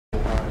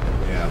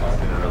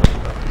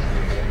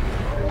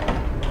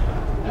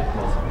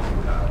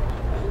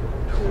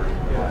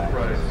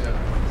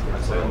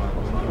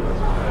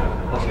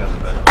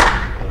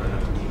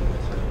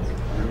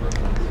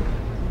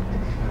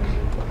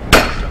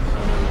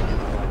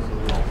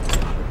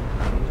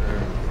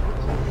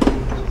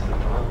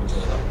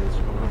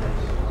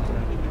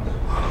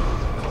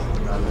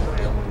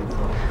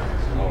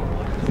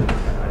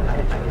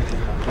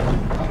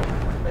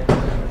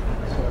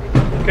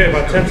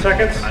10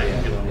 seconds.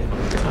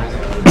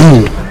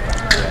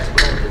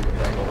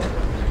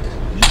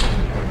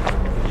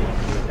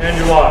 And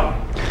you're live.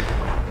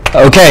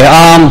 Okay,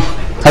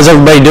 how's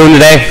everybody doing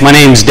today? My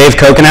name's Dave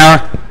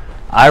Kokenauer.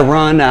 I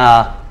run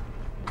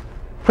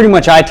pretty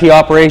much IT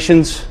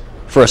operations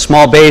for a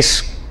small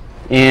base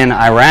in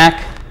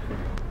Iraq.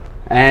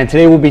 And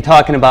today we'll be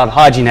talking about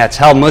HajjiNets,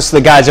 how most of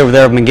the guys over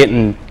there have been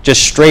getting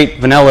just straight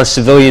vanilla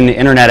civilian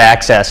internet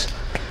access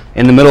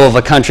in the middle of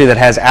a country that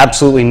has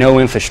absolutely no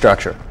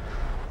infrastructure.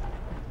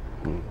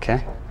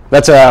 Okay,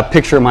 that's a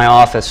picture of my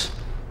office.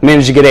 I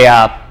managed to get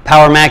a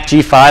Power Mac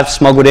G5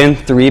 smuggled in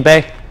through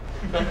eBay.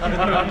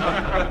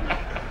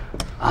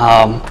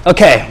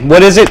 Okay,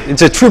 what is it?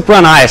 It's a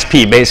troop-run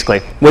ISP, basically.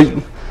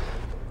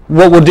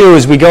 What we'll do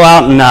is we go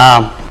out and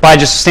buy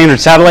just a standard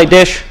satellite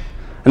dish,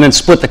 and then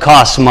split the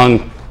costs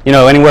among,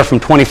 anywhere from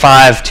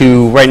 25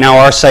 to, right now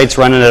our site's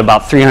running at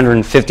about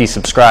 350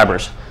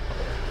 subscribers.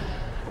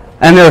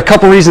 And there are a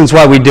couple reasons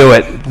why we do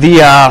it.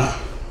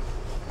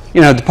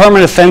 The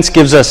Department of Defense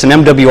gives us an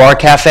MWR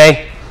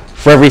cafe.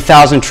 For every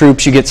 1,000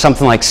 troops, you get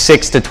something like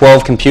 6 to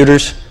 12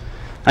 computers.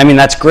 I mean,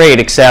 that's great,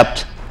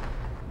 except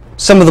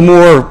some of the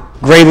more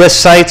gray list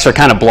sites are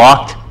kind of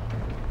blocked.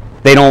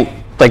 They don't,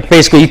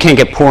 basically you can't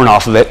get porn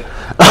off of it,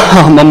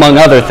 among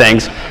other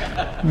things.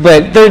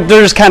 But they're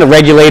just kind of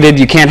regulated.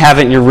 You can't have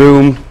it in your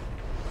room.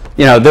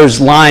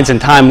 There's lines and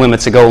time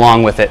limits that go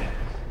along with it.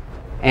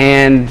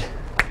 And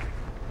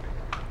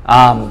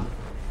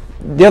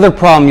the other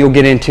problem you'll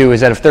get into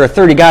is that if there are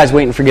 30 guys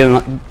waiting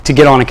to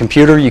get on a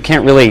computer, you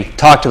can't really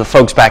talk to the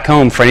folks back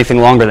home for anything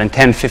longer than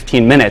 10,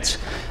 15 minutes,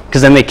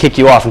 because then they kick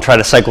you off and try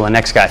to cycle the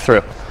next guy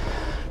through.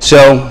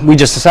 So we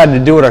just decided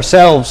to do it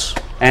ourselves,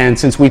 and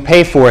since we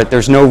pay for it,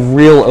 there's no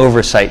real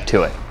oversight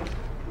to it.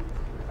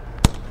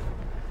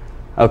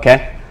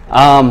 Okay.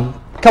 A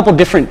couple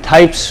different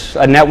types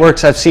of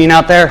networks I've seen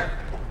out there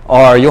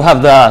are you'll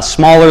have the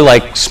smaller,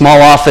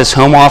 small office,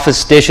 home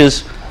office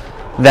dishes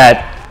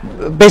that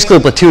basically a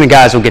platoon of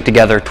guys will get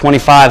together,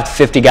 25 to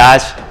 50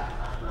 guys,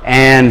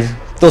 and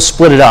they'll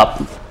split it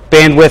up.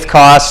 Bandwidth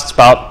costs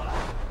about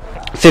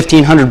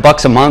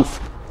 $1,500 a month,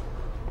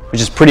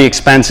 which is pretty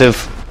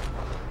expensive,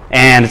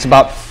 and it's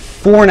about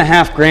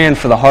 $4.5 grand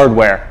for the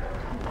hardware.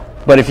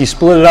 But if you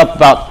split it up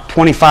about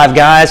 25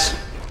 guys,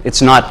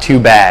 it's not too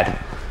bad.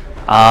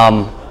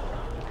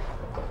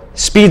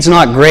 Speed's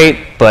not great,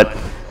 but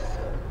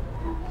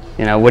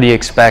what do you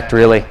expect,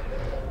 really?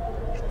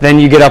 Then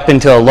you get up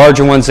into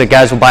larger ones that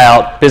guys will buy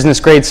out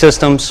business grade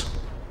systems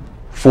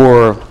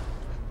for,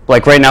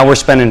 right now we're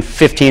spending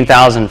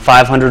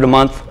 $15,500 a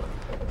month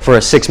for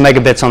a 6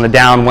 megabits on the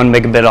down, 1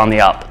 megabit on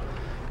the up.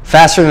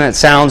 Faster than it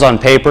sounds on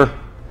paper,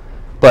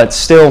 but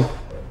still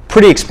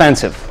pretty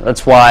expensive.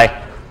 That's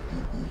why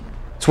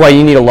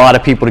you need a lot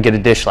of people to get a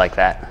dish like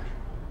that.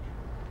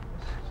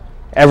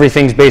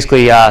 Everything's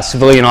basically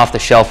civilian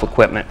off-the-shelf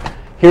equipment.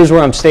 Here's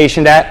where I'm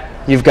stationed at.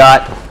 You've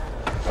got,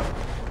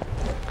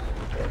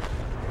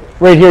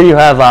 right here you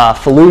have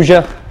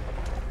Fallujah.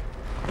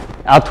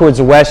 Out towards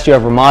the west you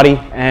have Ramadi,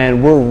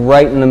 and we're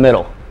right in the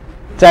middle.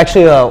 It's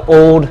actually an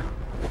old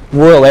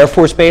Royal Air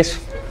Force base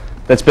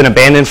that's been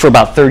abandoned for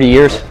about 30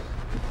 years.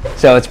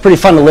 So it's pretty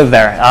fun to live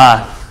there.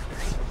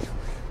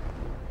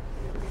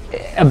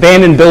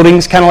 Abandoned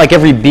buildings, kind of like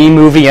every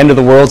B-movie end of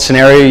the world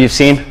scenario you've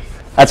seen.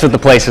 That's what the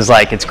place is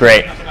like. It's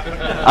great.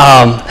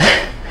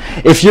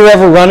 If you're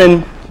ever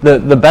running,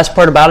 the best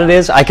part about it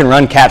is I can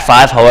run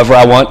Cat5 however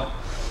I want.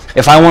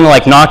 If I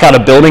want to knock out a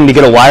building to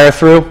get a wire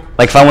through,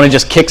 if I want to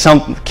just kick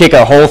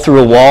a hole through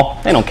a wall,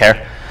 they don't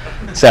care.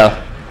 So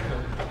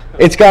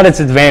it's got its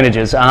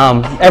advantages.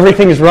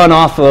 Everything is run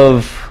off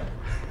of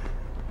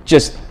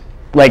just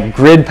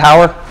grid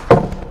power,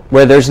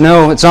 where it's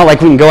not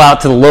like we can go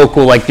out to the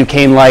local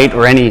Duquesne Light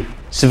or any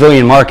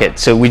civilian market.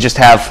 So we just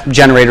have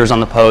generators on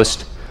the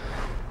post.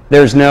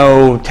 There's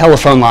no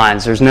telephone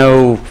lines. There's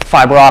no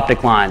fiber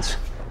optic lines.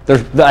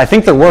 I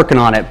think they're working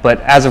on it,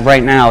 but as of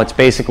right now, it's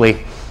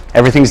basically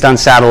everything's done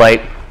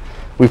satellite.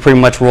 We pretty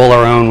much roll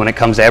our own when it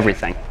comes to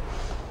everything.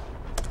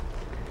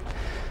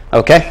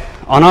 Okay,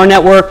 on our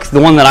network,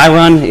 the one that I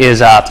run is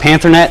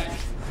PantherNet.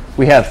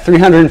 We have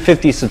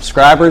 350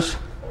 subscribers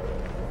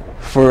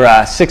for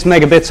 6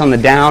 megabits on the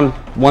down,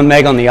 1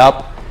 meg on the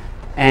up,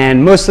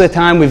 and most of the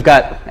time we've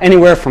got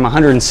anywhere from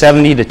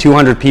 170 to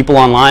 200 people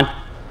online.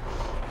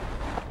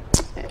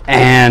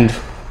 And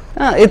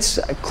it's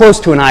close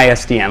to an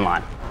ISDN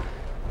line.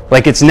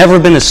 It's never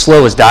been as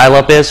slow as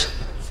dial-up is,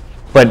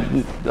 but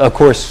of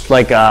course,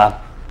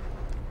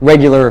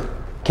 regular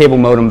cable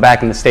modem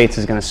back in the States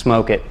is going to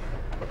smoke it.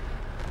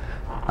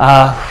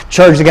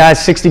 Charge the guys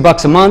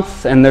 $60 a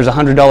month, and there's a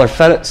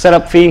 $100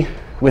 setup fee.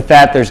 With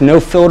that, there's no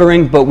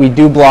filtering, but we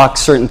do block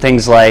certain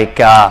things like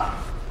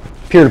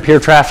peer-to-peer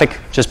traffic,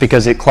 just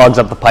because it clogs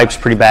up the pipes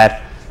pretty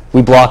bad.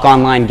 We block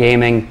online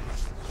gaming,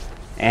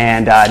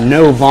 and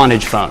no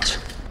Vonage phones,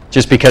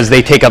 just because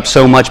they take up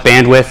so much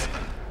bandwidth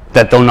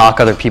that they'll knock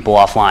other people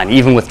offline.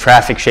 Even with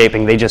traffic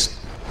shaping,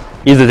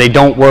 either they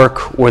don't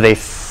work or they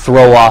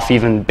throw off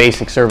even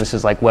basic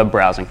services like web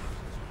browsing.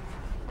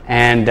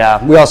 And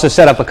we also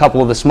set up a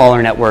couple of the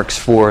smaller networks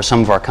for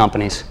some of our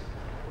companies.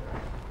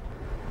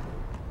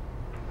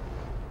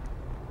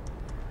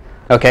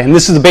 Okay, and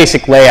this is the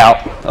basic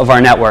layout of our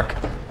network.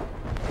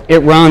 It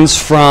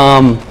runs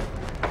from,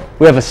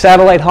 we have a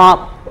satellite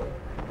hop,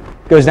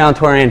 goes down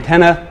to our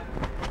antenna,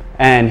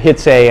 and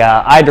hits a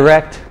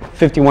iDirect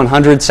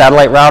 5100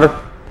 satellite router.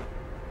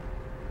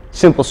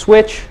 Simple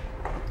switch,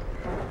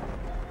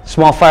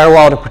 small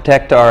firewall to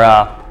protect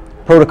our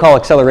protocol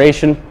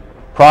acceleration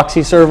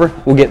proxy server.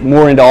 We'll get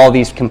more into all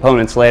these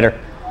components later.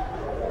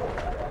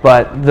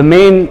 But the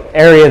main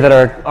area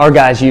that our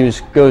guys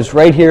use goes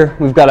right here.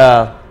 We've got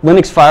a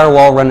Linux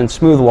firewall running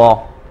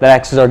smoothwall that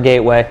acts as our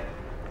gateway.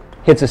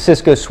 Hits a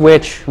Cisco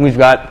switch. We've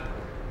got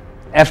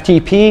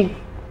FTP,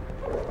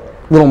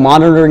 little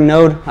monitoring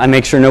node. I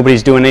make sure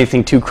nobody's doing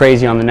anything too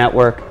crazy on the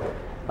network.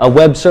 A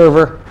web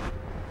server,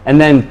 and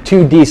then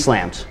 2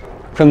 DSLAMs.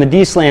 From the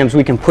DSLAMs,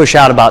 we can push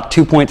out about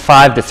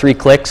 2.5 to 3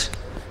 clicks,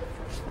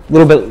 a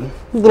little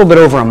bit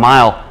over a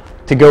mile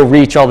to go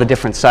reach all the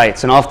different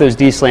sites. And off those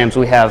DSLAMs,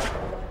 we have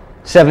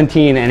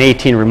 17 and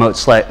 18 remote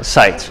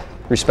sites,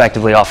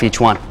 respectively, off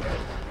each one.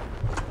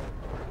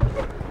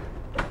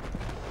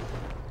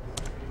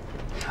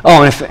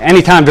 Oh, and if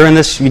any time during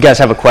this you guys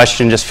have a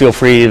question, just feel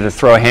free to either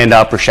throw a hand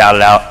up or shout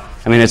it out.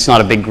 I mean, it's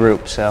not a big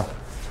group, so.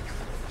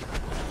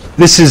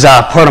 This is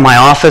part of my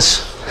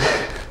office.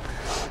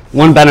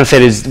 One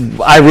benefit is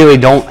I really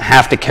don't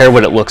have to care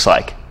what it looks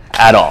like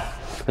at all.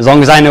 As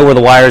long as I know where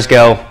the wires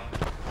go,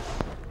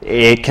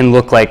 it can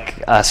look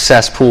like a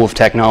cesspool of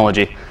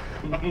technology.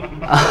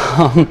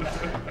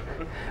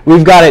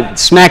 We've got it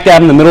smack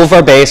dab in the middle of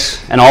our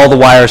base, and all the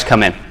wires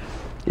come in.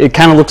 It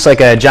kind of looks like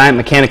a giant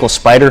mechanical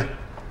spider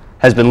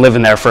has been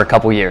living there for a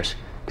couple years,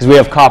 because we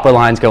have copper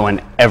lines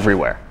going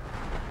everywhere.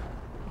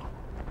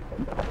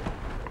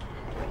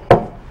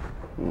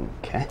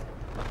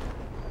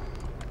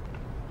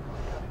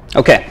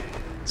 Okay,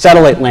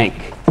 satellite link.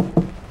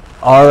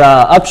 Our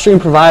upstream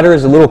provider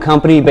is a little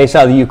company based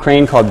out of the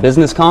Ukraine called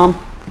BusinessCom.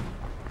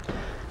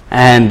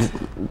 And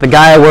the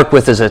guy I work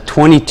with is a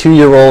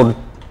 22-year-old,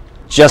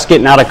 just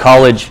getting out of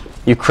college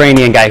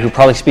Ukrainian guy who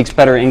probably speaks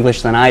better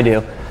English than I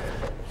do.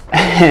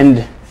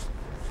 And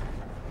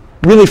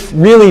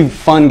really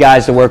fun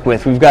guys to work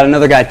with. We've got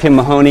another guy, Tim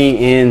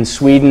Mahoney, in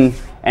Sweden,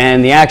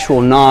 and the actual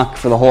NOC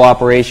for the whole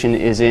operation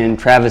is in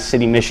Traverse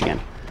City, Michigan.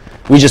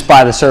 We just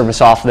buy the service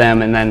off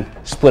them and then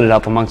split it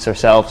up amongst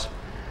ourselves.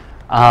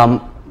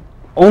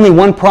 Only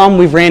one problem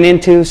we've ran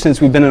into since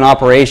we've been in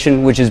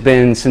operation, which has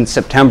been since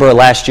September of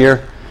last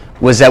year,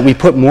 was that we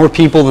put more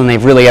people than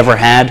they've really ever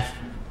had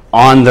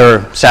on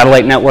their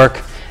satellite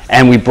network,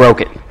 and we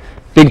broke it.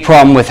 Big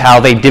problem with how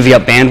they divvy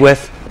up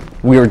bandwidth.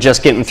 We were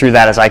just getting through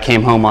that as I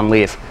came home on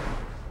leave.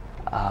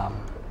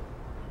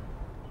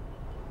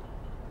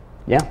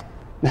 Yeah.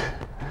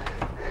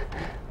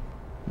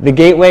 The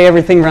gateway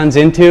everything runs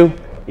into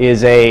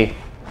is a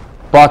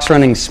box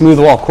running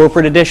Smoothwall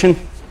Corporate Edition,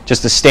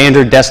 just a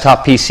standard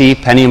desktop PC,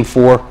 Pentium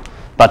 4,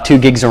 about 2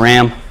 gigs of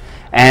RAM,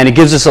 and it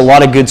gives us a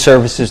lot of good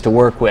services to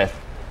work with.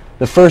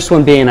 The first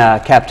one being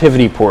a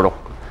captivity portal.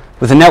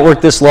 With a network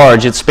this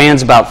large, it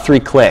spans about 3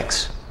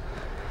 clicks.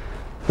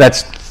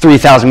 That's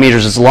 3,000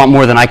 meters. It's a lot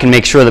more than I can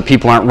make sure that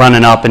people aren't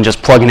running up and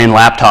just plugging in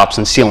laptops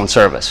and sealing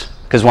service.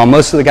 Because while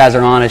most of the guys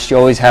are honest, you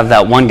always have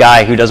that one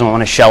guy who doesn't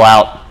want to shell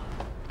out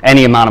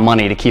any amount of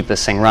money to keep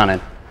this thing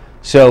running.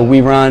 So we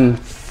run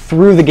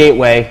through the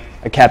gateway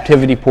a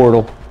captivity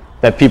portal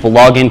that people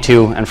log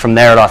into, and from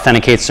there it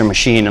authenticates their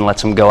machine and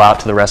lets them go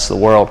out to the rest of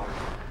the world.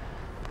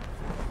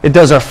 It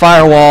does our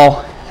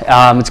firewall.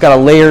 It's got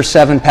a layer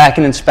 7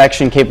 packet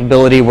inspection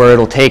capability where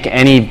it'll take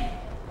any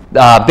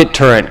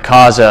BitTorrent,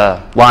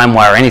 Kazaa,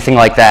 LimeWire, anything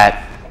like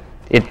that.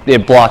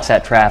 It blocks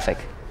that traffic.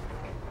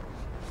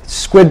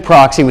 Squid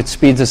proxy, which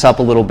speeds us up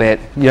a little bit.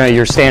 You know,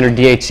 your standard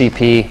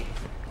DHCP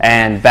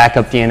and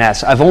backup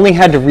DNS. I've only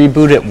had to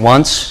reboot it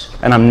once,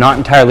 and I'm not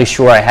entirely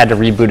sure I had to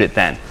reboot it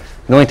then.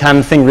 The only time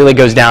the thing really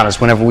goes down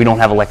is whenever we don't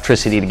have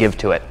electricity to give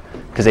to it,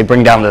 because they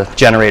bring down the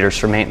generators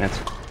for maintenance.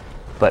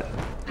 But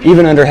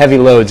even under heavy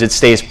loads, it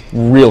stays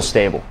real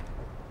stable.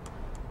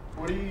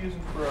 What are you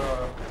using for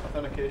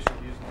authentication?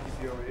 Are you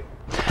using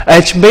PPOE?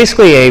 It's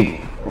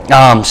basically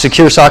a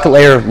secure socket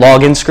layer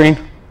login screen.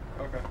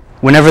 Okay.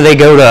 Whenever they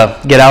go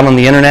to get out on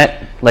the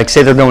internet, like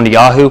say they're going to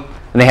Yahoo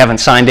and they haven't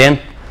signed in,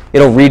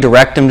 it'll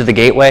redirect them to the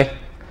gateway.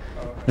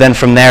 Then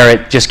from there,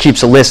 it just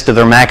keeps a list of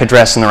their MAC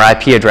address and their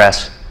IP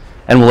address,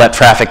 and will let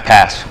traffic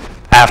pass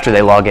after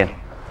they log in.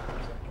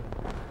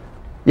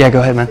 Yeah,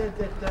 go ahead, man. You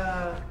said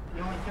that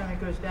the only time it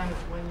goes down is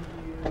when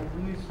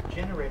you lose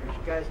generators.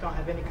 You guys don't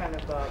have any kind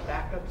of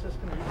backup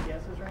system,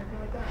 UPSs or anything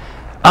like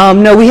that?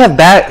 No,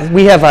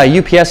 we have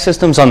UPS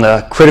systems on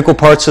the critical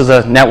parts of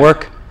the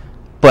network,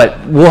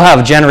 but we'll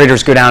have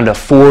generators go down to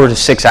 4 to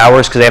 6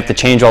 hours because they have to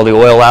change all the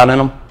oil out in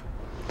them.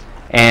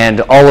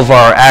 And all of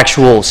our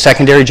actual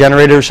secondary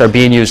generators are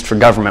being used for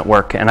government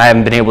work, and I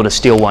haven't been able to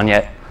steal one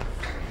yet.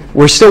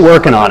 We're still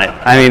working on it.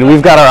 I mean,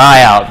 we've got our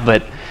eye out,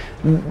 but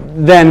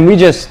then we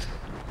just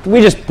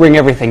bring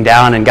everything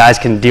down, and guys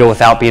can deal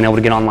without being able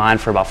to get online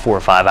for about 4 or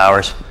 5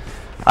 hours.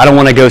 I don't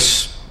want to go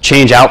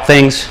change out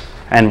things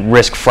and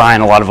risk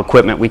frying a lot of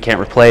equipment we can't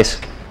replace.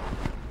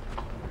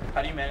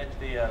 How do you manage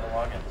the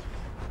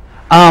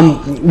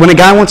logins? When a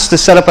guy wants to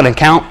set up an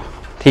account,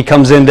 he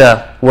comes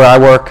into where I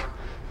work,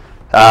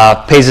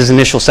 pays his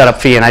initial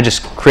setup fee, and I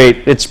just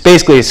create, it's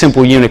basically a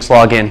simple Unix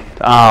login,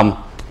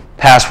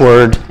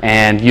 password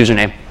and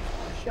username.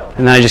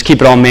 And then I just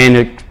keep it all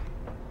manual,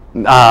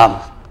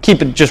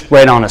 keep it just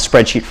right on a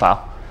spreadsheet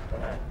file.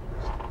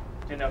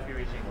 Do you know if you're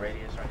using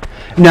Radius or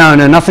anything?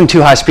 No, nothing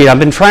too high speed. I've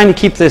been trying to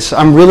keep this,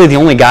 I'm really the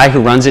only guy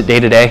who runs it day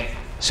to day,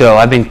 so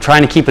I've been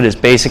trying to keep it as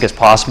basic as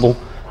possible,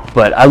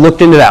 but I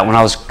looked into that when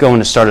I was going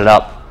to start it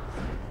up.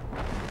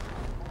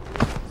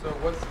 So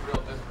what's the real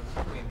difference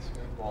between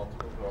Smoothball and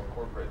Smoothball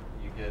Corporate?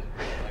 You get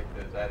like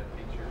those added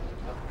features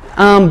or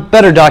something?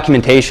 Better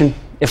documentation.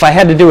 If I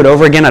had to do it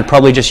over again, I'd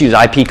probably just use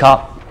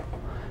IPCOP.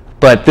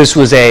 But this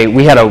was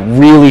we had a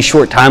really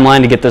short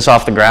timeline to get this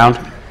off the ground.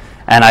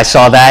 And I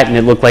saw that and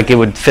it looked like it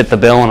would fit the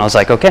bill and I was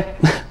like, okay,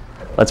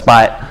 let's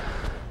buy it.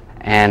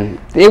 And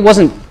it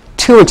wasn't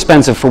too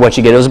expensive for what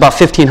you get. It was about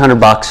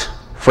 $1,500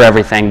 for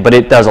everything, but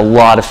it does a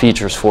lot of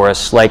features for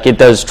us. Like it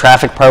does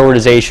traffic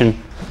prioritization,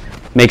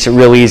 makes it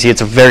real easy.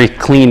 It's a very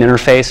clean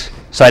interface,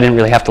 so I didn't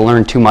really have to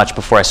learn too much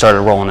before I started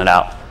rolling it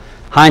out.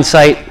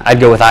 Hindsight, I'd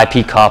go with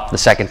IPCOP the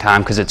second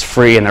time because it's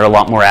free and there are a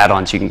lot more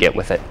add-ons you can get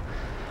with it.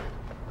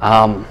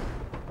 Are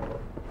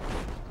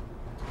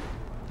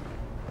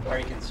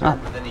you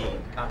concerned with any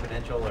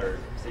confidential or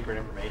secret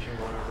information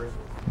going over it?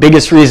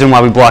 Biggest reason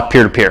why we block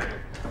peer-to-peer.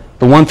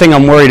 The one thing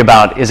I'm worried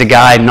about is a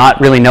guy not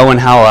really knowing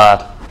how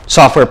a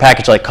software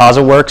package like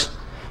Kazaa works,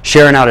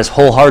 sharing out his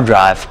whole hard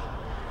drive,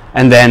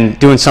 and then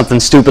doing something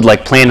stupid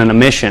like planning a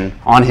mission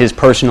on his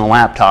personal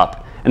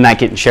laptop and that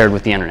getting shared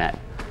with the internet.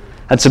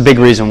 That's a big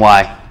reason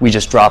why we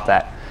just dropped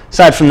that.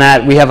 Aside from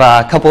that, we have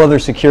a couple other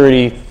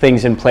security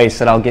things in place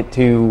that I'll get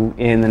to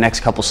in the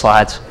next couple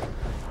slides.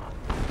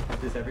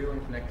 Does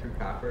everyone connect through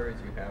copper?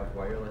 Do you have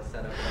wireless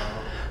set up at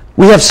all?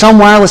 We have some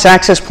wireless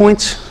access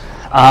points.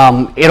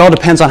 It all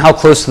depends on how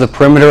close to the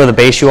perimeter of the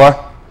base you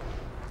are.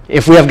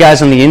 If we have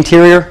guys on the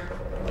interior,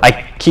 I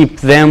keep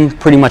them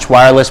pretty much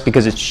wireless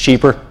because it's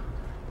cheaper.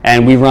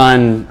 And we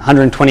run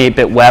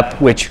 128-bit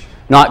WEP, which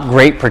not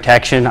great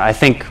protection. I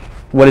think,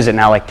 what is it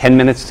now, like 10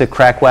 minutes to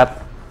crack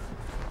WEP,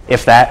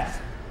 if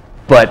that.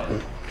 But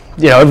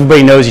you know,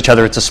 everybody knows each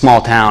other. It's a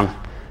small town.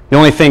 The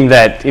only thing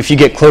that if you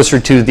get closer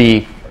to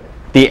the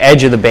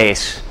edge of the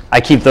base,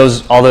 I keep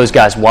all those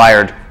guys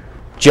wired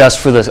just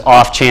for the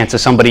off chance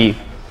of somebody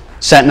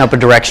setting up a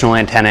directional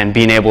antenna and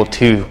being able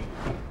to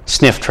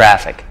sniff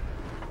traffic.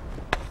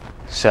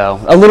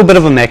 So a little bit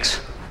of a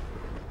mix.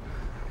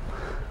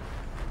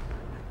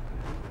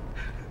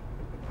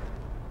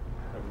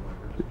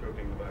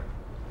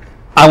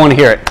 I want to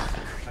hear it. I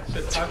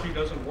said Haji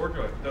doesn't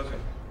wardrobe, does it?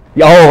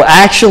 Oh,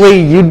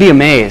 actually, you'd be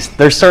amazed.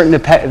 They're starting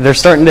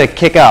to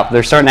kick up.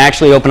 They're starting to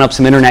actually open up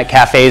some internet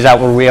cafes out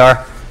where we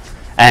are,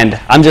 and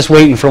I'm just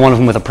waiting for one of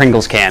them with a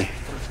Pringles can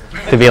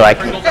to be like.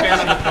 Pringles can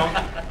on the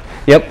phone?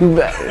 Yep. The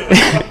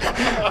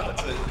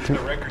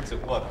record's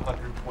at what,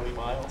 120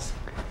 miles?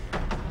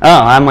 Oh,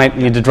 I might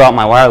need to drop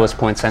my wireless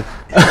points then.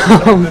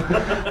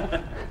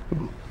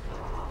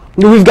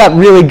 We've got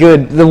really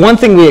good, the one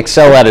thing we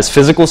excel at is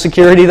physical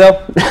security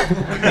though.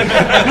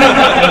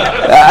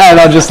 And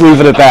I'll just leave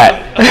it at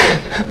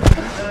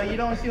that. You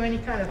don't do any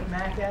kind of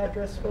MAC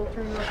address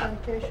filtering or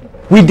authentication?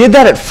 We did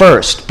that at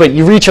first, but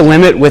you reach a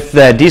limit with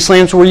the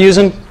DSLAMs we're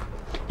using.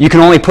 You can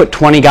only put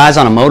 20 guys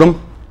on a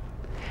modem.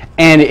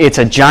 And it's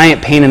a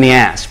giant pain in the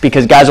ass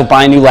because guys will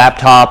buy new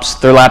laptops,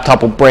 their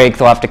laptop will break,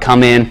 they'll have to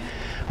come in.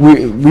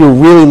 We were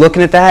really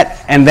looking at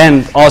that, and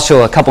then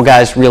also a couple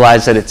guys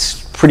realized that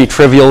it's pretty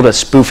trivial to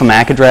spoof a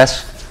MAC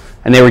address,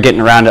 and they were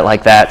getting around it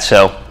like that.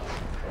 So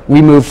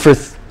we moved for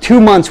 2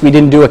 months. We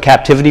didn't do a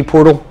captivity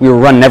portal. We were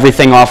running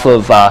everything off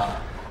of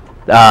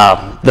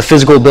the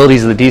physical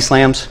abilities of the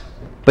DSLAMs.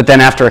 But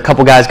then after a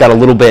couple guys got a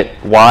little bit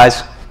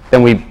wise,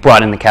 then we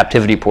brought in the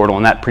captivity portal,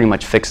 and that pretty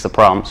much fixed the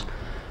problems.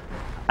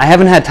 I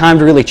haven't had time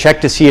to really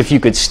check to see if you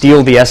could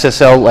steal the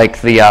SSL,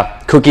 like the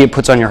cookie it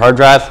puts on your hard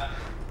drive,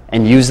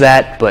 and use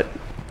that, but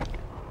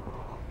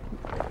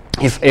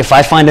if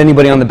I find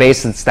anybody on the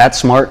base that's that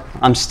smart,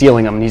 I'm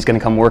stealing him and he's going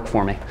to come work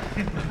for me.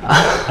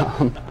 That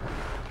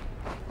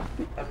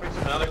brings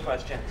up another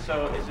question.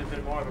 So has it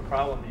been more of a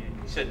problem?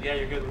 You said, yeah,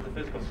 you're good with the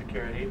physical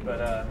security,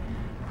 but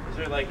is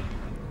there like,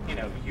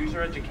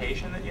 user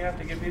education that you have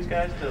to give these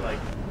guys to like,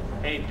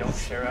 hey, don't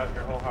share out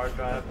your whole hard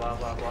drive, blah,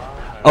 blah, blah?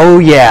 Or? Oh,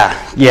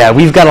 yeah. Yeah,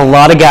 we've got a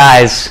lot of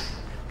guys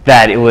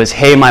that it was,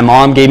 hey, my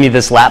mom gave me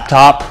this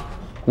laptop.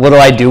 What do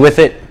I do with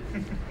it?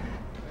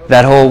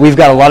 We've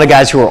got a lot of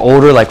guys who are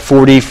older, like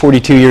 40,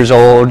 42 years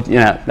old.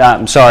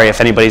 I'm sorry if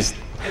anybody's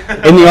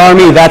in the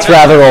Army, that's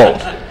rather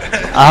old.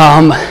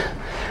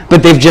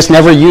 But they've just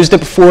never used it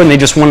before, and they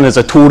just want it as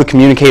a tool to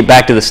communicate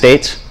back to the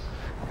States.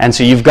 And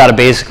so you've got to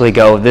basically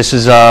go, this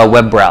is a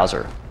web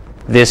browser.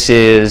 This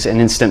is an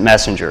instant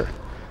messenger.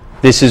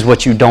 This is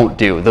what you don't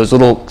do. Those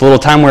little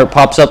time where it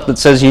pops up that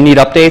says you need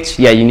updates,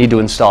 yeah, you need to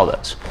install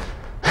those.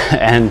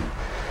 And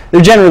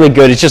they're generally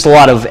good. It's just a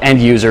lot of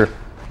end user.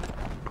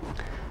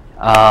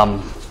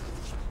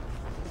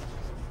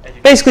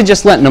 Basically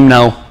just letting them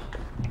know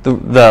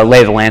the lay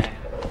of the land.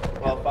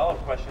 Well, a follow-up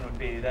question would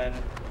be then,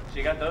 so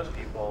you got those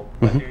people,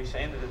 but are you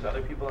saying that there's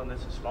other people in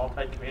this small,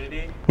 tight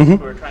community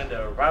who are trying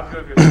to rob you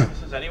of your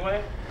services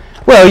anyway?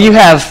 Well, you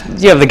have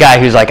the guy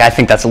who's like, I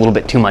think that's a little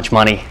bit too much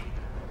money.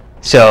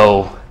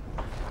 So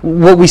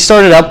what we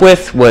started up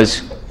with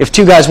was, if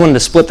two guys wanted to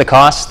split the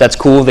costs, that's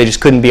cool. They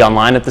just couldn't be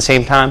online at the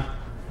same time.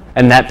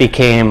 And that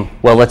became,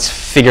 well, let's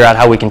figure out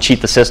how we can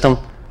cheat the system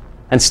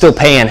and still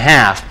pay in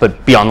half,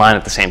 but be online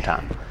at the same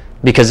time.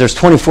 Because there's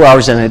 24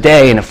 hours in a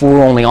day, and if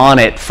we're only on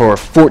it for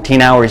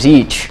 14 hours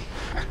each,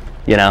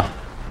 you know,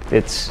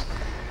 there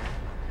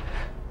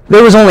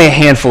was only a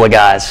handful of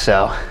guys,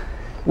 so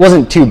it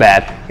wasn't too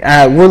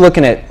bad. We're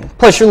looking at,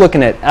 plus you're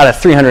looking at, out of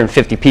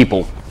 350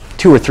 people,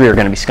 2 or 3 are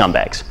going to be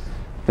scumbags,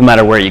 no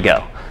matter where you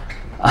go.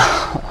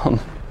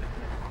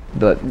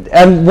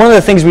 And one of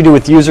the things we do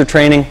with user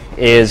training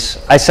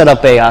is I set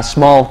up a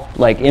small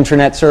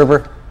intranet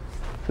server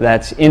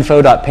that's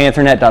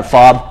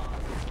info.panthernet.fob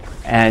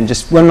and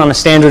just run it on a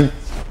standard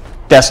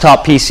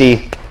desktop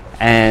PC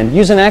and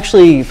using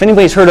if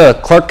anybody's heard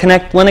of Clark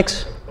Connect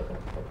Linux,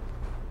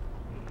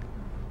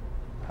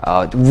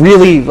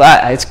 really,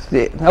 I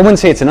wouldn't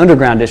say it's an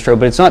underground distro,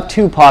 but it's not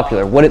too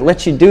popular. What it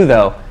lets you do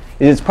though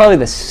is it's probably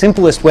the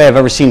simplest way I've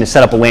ever seen to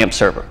set up a LAMP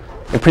server.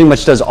 It pretty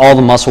much does all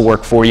the muscle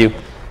work for you.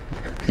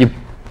 You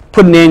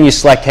put it in, you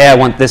select, hey, I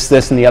want this,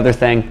 this, and the other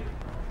thing,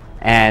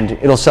 and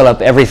it'll set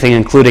up everything,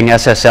 including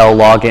SSL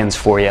logins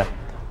for you.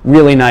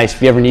 Really nice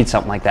if you ever need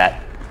something like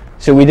that.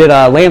 So we did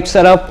a LAMP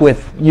setup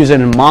with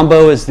using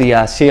Mambo as the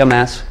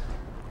CMS,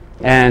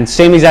 and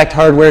same exact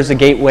hardware as the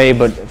gateway,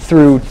 but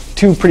through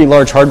 2 pretty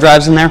large hard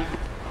drives in there.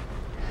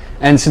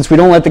 And since we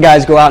don't let the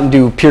guys go out and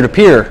do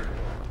peer-to-peer,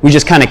 we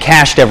just kind of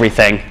cached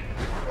everything.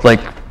 Like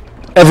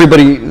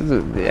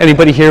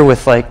anybody here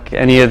with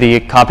any of the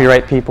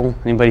copyright people?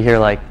 Anybody here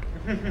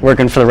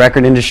working for the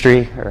record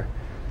industry or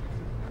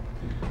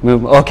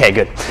move? Okay,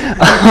 good.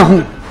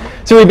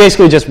 So we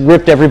basically just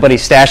ripped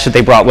everybody's stash that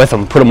they brought with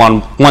them, put them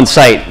on one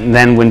site, and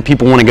then when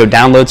people want to go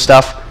download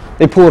stuff,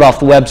 they pull it off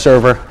the web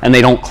server and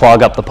they don't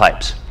clog up the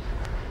pipes.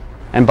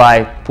 And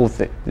by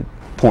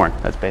porn,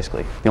 that's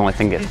basically the only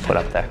thing that gets put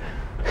up there.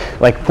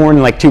 Porn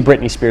and 2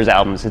 Britney Spears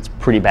albums, it's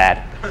pretty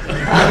bad.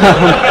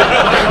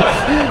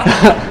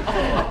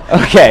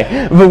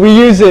 Okay, but we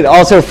use it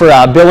also for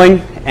billing,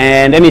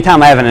 and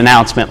anytime I have an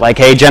announcement like,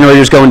 hey,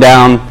 generator's going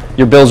down,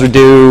 your bills are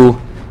due,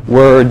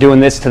 we're doing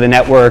this to the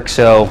network,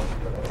 so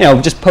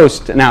just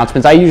post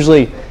announcements. I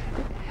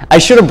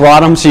should have brought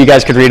them so you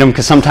guys could read them,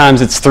 because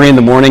sometimes it's 3 in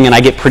the morning and I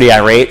get pretty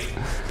irate.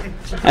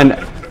 And I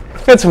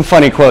had some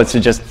funny quotes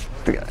and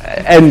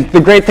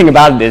the great thing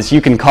about it is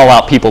you can call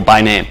out people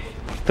by name.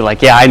 Be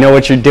like, yeah, I know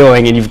what you're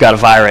doing and you've got a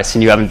virus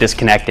and you haven't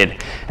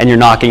disconnected and you're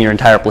knocking your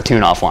entire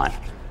platoon offline.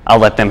 I'll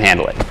let them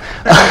handle it.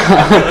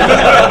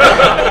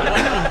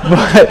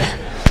 But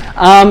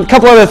a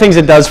couple other things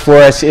it does for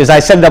us is I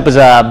set it up as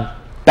a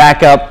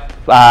backup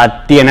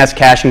DNS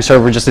caching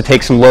server just to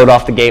take some load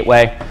off the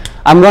gateway.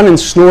 I'm running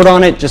Snort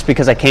on it just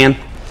because I can.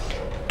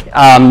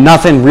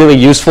 Nothing really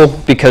useful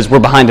because we're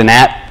behind a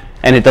NAT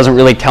and it doesn't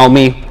really tell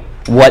me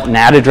what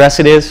NAT address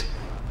it is.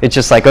 It's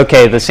just like,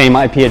 okay, the same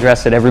IP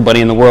address that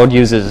everybody in the world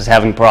uses is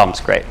having problems.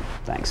 Great,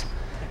 thanks.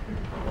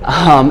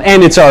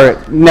 And it's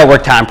our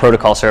network time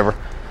protocol server.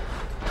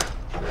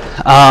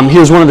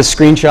 Here's one of the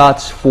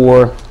screenshots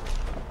for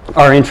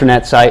our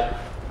intranet site.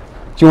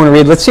 Do you want to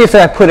read? Let's see if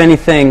I put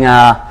anything.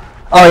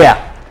 Oh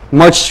yeah,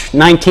 March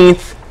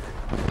 19th.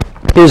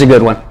 Here's a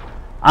good one.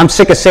 I'm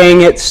sick of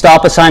saying it.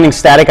 Stop assigning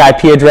static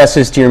IP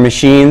addresses to your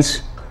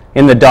machines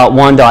in the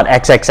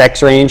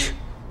 .1.xxx range.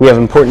 We have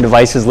important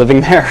devices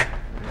living there.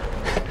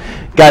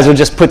 Guys will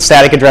just put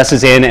static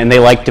addresses in, and they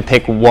like to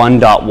pick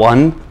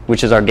 1.1,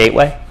 which is our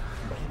gateway.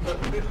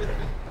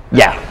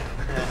 Yeah.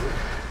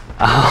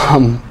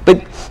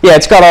 But yeah,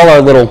 it's got all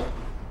our little,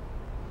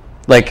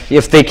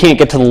 if they can't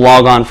get to the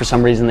logon for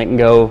some reason, they can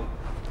go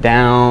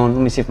down.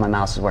 Let me see if my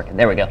mouse is working.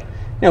 There we go.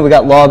 We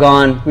got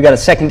logon. We got a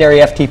secondary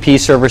FTP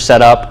server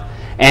set up.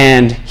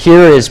 And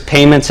here is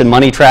payments and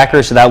money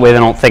tracker, so that way they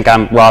don't think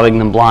I'm robbing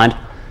them blind.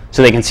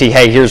 So they can see,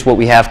 hey, here's what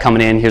we have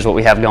coming in, here's what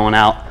we have going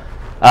out.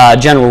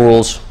 General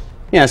rules.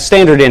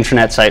 Standard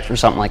intranet site for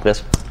something like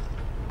this.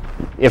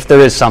 If there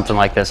is something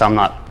like this, I'm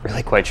not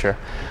really quite sure.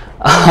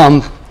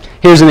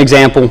 Here's an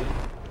example.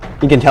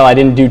 You can tell I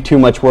didn't do too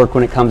much work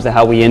when it comes to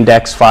how we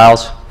index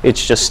files.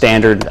 It's just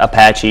standard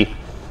Apache.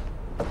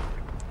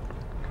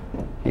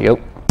 Yep.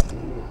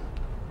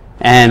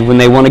 And when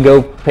they want to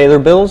go pay their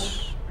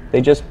bills,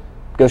 they just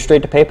go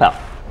straight to PayPal.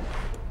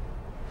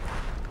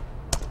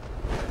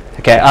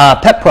 Okay,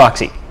 PEP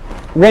proxy.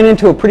 Ran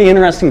into a pretty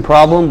interesting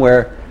problem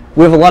where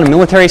we have a lot of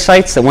military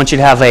sites that want you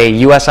to have a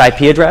US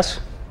IP address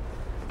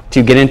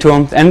to get into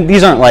them. And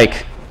these aren't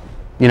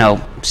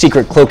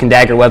secret cloak and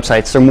dagger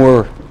websites. They're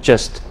more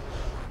just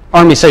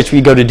Army sites where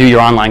you go to do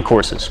your online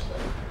courses.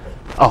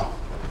 Oh,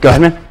 go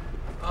ahead, man.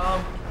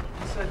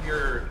 You said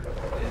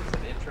it's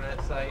an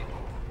intranet site,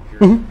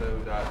 your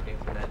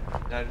info.internet.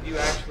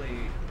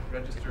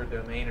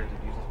 domain, or did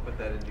you just put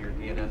that into your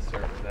DNS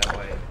server that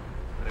way?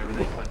 Whenever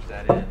they punch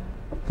that in.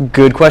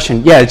 Good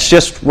question. Yeah, it's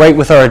just right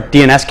with our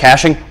DNS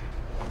caching.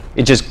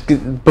 It just,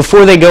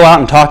 before they go out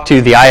and talk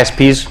to the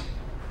ISP's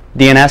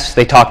DNS,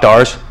 they talk to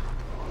ours. So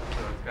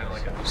it's kind of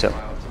like a So,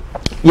 file.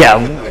 yeah,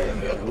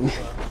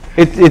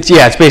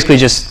 it's basically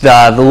just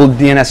the little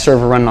DNS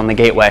server running on the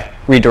gateway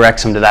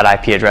redirects them to that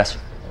IP address.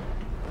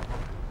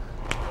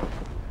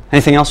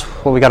 Anything else?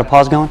 Well, we got a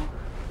pause going?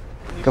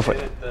 Go for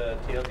it. The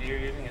TLD you're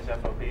using is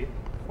FOP,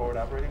 forward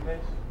operating base?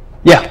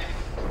 Yeah,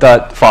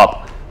 the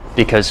FOB,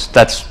 because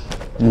that's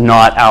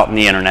not out in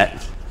the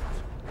internet.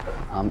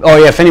 Oh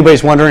yeah, if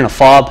anybody's wondering, a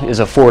FOB is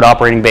a forward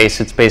operating base.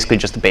 It's basically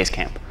just a base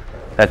camp.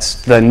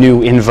 That's the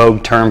new in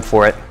vogue term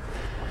for it.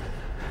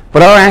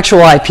 But our actual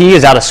IP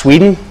is out of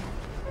Sweden,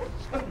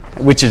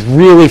 which is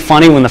really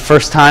funny when the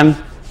first time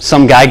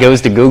some guy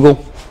goes to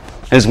Google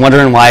and is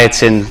wondering why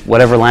it's in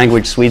whatever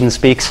language Sweden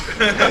speaks.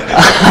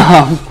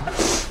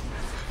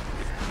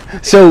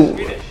 So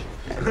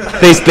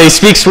they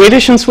speak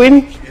Swedish in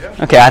Sweden?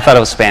 Okay, I thought it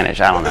was Spanish.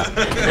 I don't know.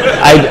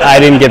 I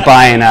didn't get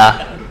by in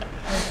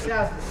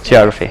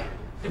geography.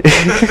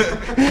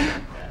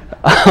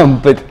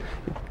 But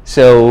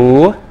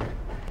so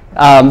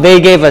they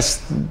gave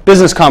us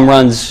BusinessCom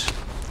runs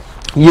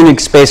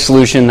Unix-based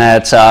solution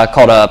that's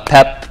called a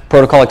PEP,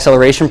 Protocol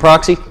Acceleration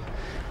Proxy.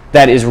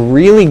 That is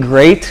really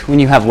great when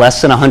you have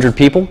less than 100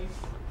 people.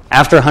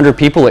 After 100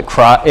 people,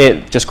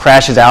 it just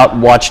crashes out.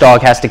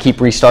 Watchdog has to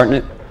keep restarting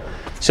it.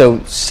 So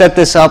set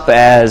this up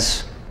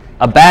as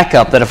a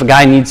backup that if a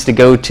guy needs to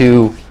go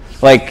to,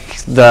 like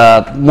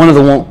one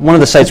of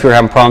the sites we were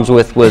having problems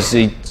with was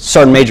the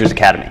Sergeant Major's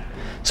Academy.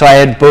 So I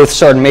had both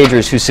Sergeant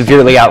Majors who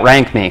severely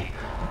outranked me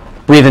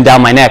breathing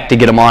down my neck to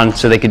get them on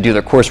so they could do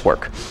their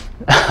coursework.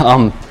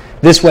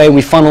 This way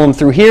we funnel them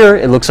through here.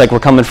 It looks like we're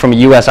coming from a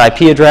US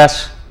IP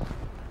address.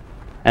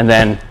 And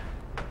then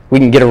we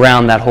can get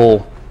around that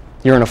whole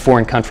you're in a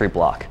foreign country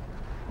block.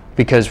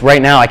 Because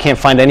right now I can't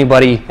find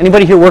anybody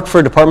here work for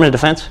a Department of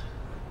Defense?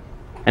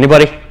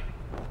 Anybody?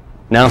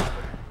 No?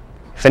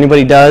 If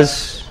anybody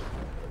does,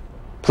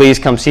 please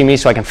come see me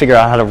so I can figure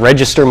out how to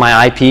register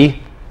my IP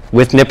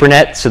with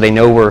NIPRNet so they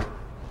know we're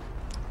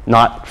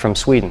not from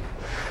Sweden.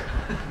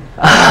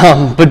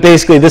 But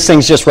basically this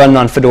thing's just running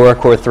on Fedora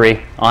Core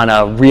 3 on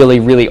a really,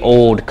 really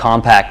old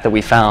compact that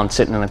we found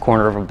sitting in the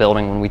corner of a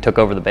building when we took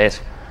over the base.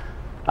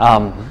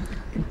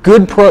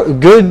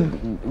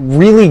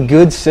 Really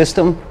good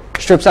system.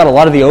 Strips out a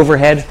lot of the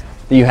overhead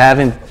that you have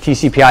in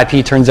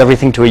TCP/IP, turns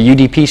everything to a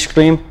UDP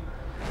stream.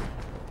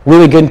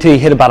 Really good until you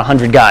hit about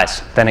 100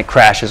 guys, then it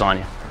crashes on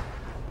you.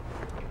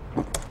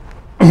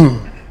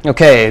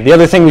 Okay, the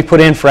other thing we put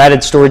in for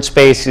added storage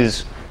space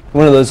is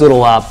one of those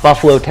little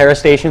Buffalo Terra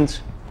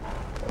stations.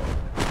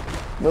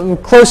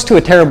 Close to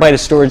a terabyte of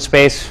storage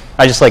space.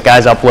 I just let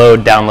guys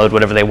upload, download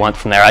whatever they want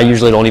from there. I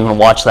usually don't even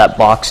watch that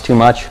box too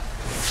much,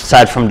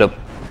 aside from to,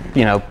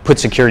 put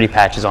security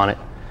patches on it.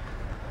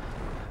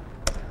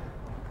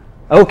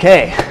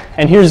 Okay,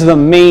 and here's the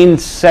main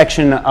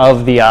section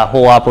of the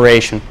whole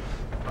operation.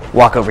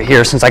 Walk over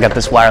here since I got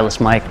this wireless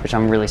mic, which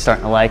I'm really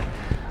starting to like.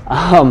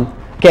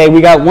 Okay,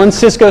 we got one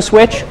Cisco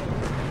switch.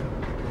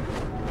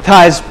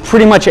 Ties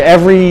pretty much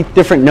every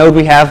different node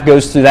we have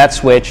goes through that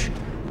switch.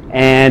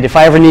 And if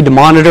I ever need to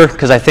monitor,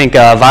 because I think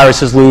a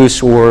virus is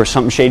loose or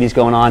something shady's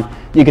going on,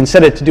 you can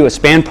set it to do a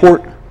span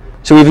port.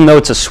 So even though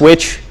it's a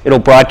switch, it'll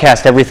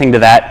broadcast everything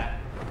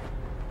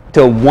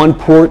to one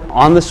port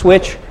on the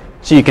switch,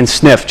 so you can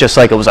sniff just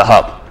like it was a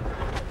hub.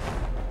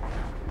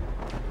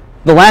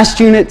 The last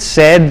unit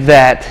said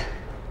that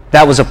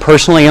that was a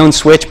personally owned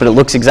switch, but it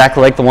looks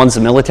exactly like the ones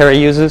the military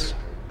uses.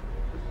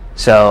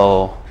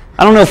 So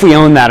I don't know if we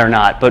own that or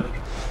not, but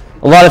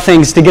a lot of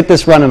things, to get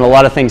this running, a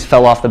lot of things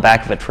fell off the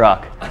back of a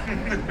truck.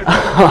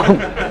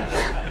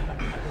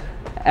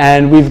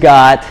 And we've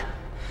got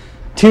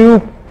two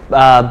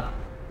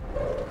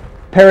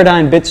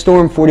Paradigm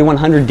Bitstorm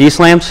 4100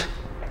 DSLAMs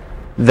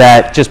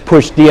that just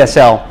push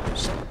DSL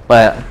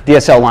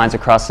lines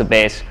across the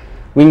base.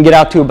 We can get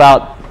out to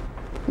about,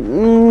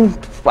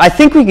 I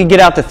think we could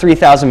get out to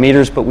 3,000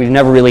 meters, but we've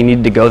never really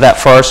needed to go that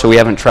far, so we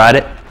haven't tried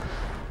it.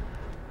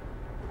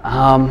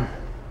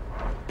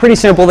 Pretty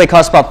simple. They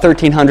cost about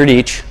 $1,300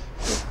 each.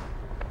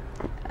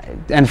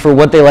 And for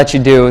what they let you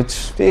do,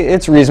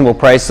 it's a reasonable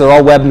price. They're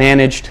all web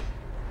managed.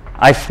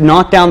 I've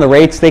knocked down the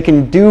rates. They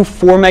can do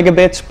 4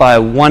 megabits by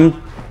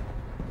 1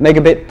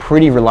 megabit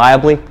pretty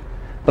reliably.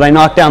 But I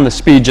knocked down the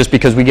speed just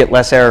because we get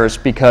less errors,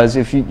 because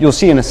if you'll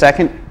see in a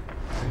second,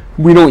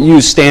 we don't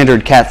use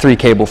standard Cat3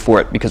 cable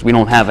for it because we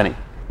don't have any.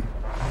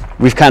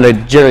 We've kind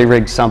of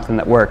jerry-rigged something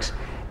that works.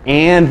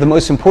 And the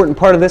most important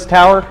part of this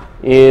tower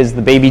is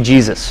the baby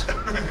Jesus.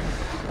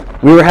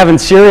 We were having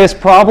serious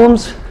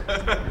problems.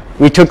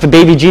 We took the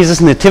baby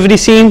Jesus nativity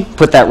scene,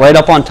 put that right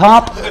up on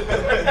top.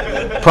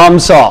 Problem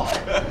solved.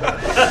 So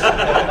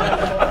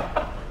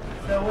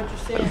what you're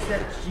saying is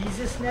that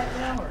Jesus net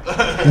now?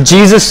 Or?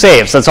 Jesus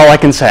saves, that's all I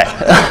can say.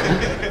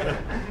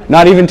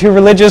 Not even too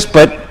religious,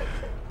 but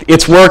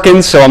it's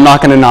working, so I'm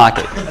not going to knock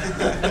it.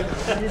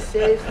 Jesus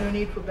saves, no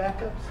need for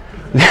backups?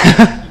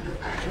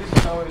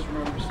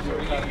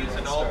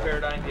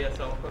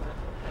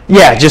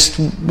 Yeah, just,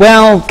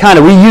 well, kind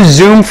of. We use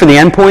Zoom for the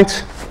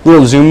endpoints.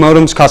 Little Zoom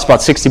modems cost about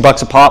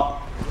 $60 a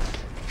pop.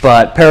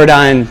 But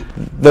Paradigm,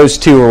 those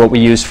two are what we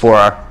use for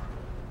our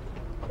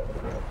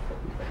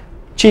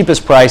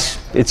cheapest price.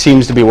 It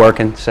seems to be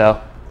working,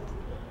 so.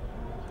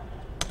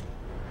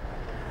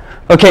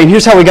 Okay, and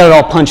here's how we got it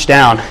all punched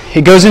down.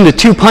 It goes into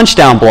 2 punch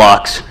down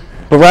blocks,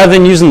 but rather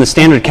than using the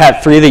standard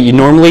Cat3 that you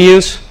normally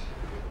use,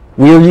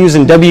 we're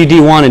using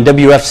WD1 and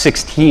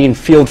WF16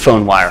 field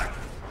phone wire,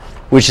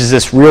 which is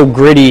this real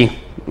gritty,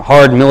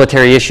 hard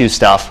military issue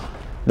stuff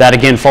that,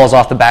 again, falls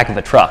off the back of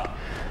a truck.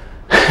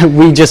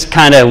 We just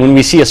kind of, when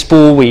we see a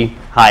spool, we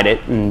hide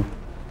it and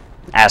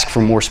ask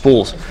for more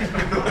spools.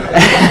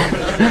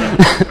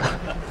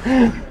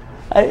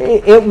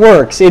 It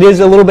works. It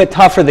is a little bit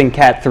tougher than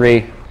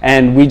Cat3,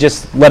 and we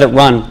just let it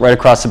run right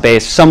across the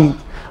base.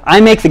 I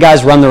make the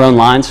guys run their own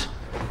lines.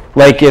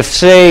 Like if,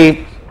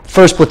 say,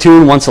 first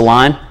platoon wants a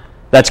line,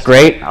 that's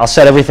great. I'll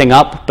set everything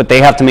up, but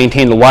they have to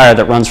maintain the wire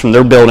that runs from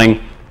their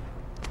building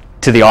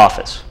to the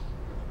office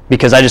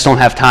because I just don't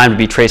have time to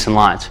be tracing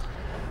lines.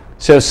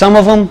 So some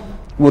of them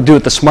will do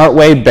it the smart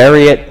way,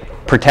 bury it,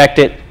 protect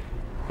it,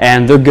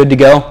 and they're good to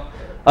go.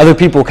 Other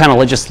people kind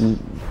of just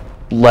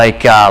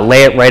like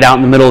lay it right out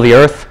in the middle of the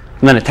earth,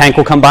 and then a tank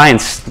will come by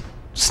and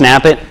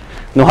snap it,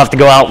 and they'll have to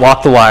go out,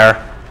 walk the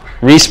wire,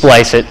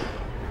 re-splice it.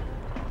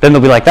 Then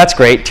they'll be like, that's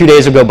great. 2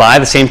 days will go by,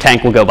 the same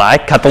tank will go by,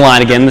 cut the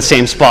line again in the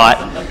same spot.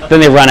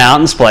 Then they run out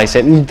and splice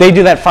it. And they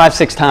do that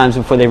 5-6 times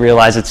before they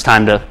realize it's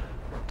time to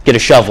get a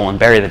shovel and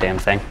bury the damn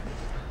thing.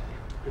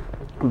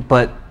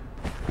 But,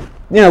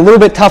 you know, a little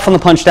bit tough on the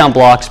punch down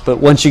blocks, but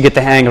once you get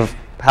the hang of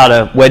how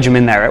to wedge them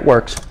in there, it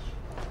works.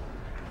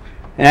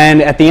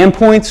 And at the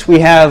endpoints, we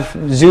have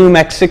Zoom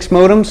X6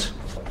 modems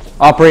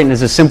operating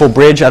as a simple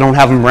bridge. I don't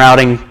have them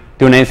routing,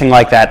 doing anything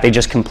like that. They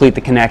just complete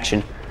the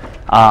connection.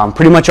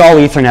 Pretty much all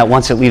Ethernet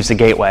once it leaves the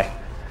gateway.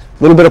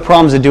 A little bit of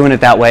problems of doing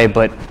it that way,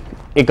 but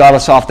it got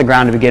us off the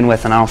ground to begin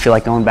with, and I don't feel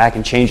like going back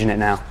and changing it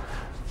now.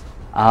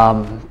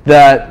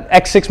 The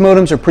X6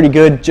 modems are pretty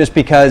good just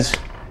because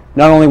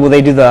not only will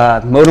they do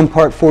the modem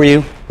part for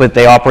you, but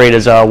they operate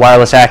as a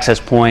wireless access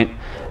point,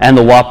 and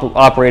they'll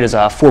operate as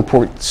a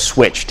 4-port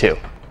switch too,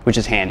 which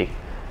is handy.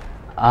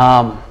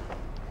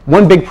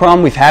 One big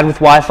problem we've had with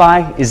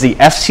Wi-Fi is the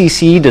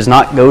FCC does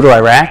not go to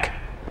Iraq.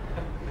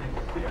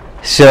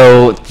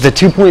 So the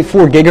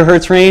 2.4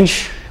 gigahertz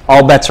range,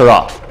 all bets are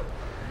off.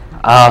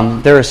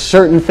 There are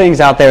certain things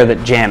out there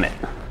that jam it.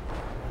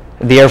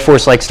 The Air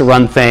Force likes to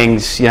run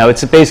things, you know,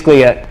 it's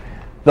basically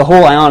the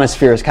whole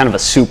ionosphere is kind of a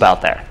soup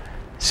out there.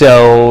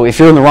 So if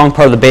you're in the wrong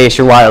part of the base,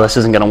 your wireless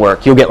isn't going to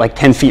work. You'll get like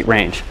 10 feet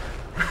range.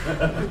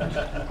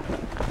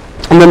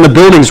 And then the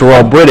buildings were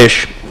all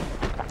British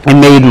and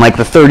made in like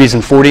the 30s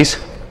and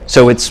 40s.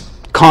 So it's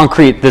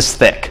concrete this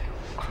thick.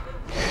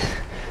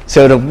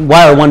 So to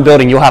wire one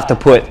building, you'll have to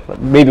put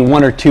maybe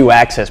 1 or 2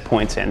 access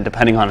points in,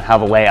 depending on how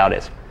the layout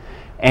is.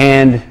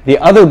 And the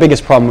other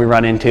biggest problem we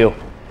run into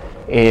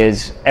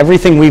is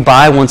everything we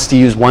buy wants to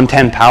use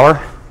 110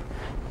 power,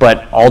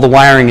 but all the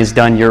wiring is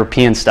done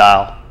European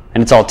style,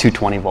 and it's all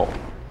 220 volt.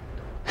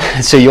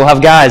 So you'll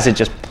have guys that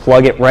just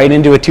plug it right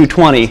into a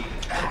 220,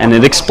 and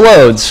it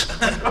explodes,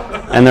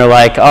 and they're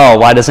like, oh,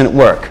 why doesn't it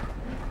work?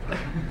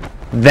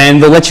 Then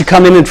they'll let you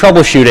come in and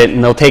troubleshoot it,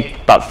 and they'll take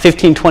about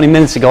 15, 20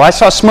 minutes to go, I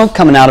saw smoke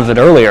coming out of it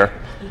earlier.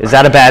 Is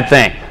that a bad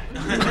thing?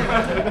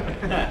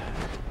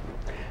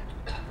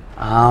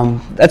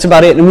 That's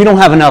about it. And we don't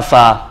have enough,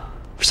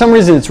 for some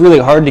reason it's really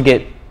hard to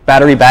get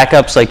battery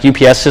backups like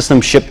UPS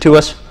systems shipped to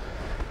us.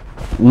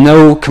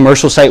 No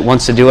commercial site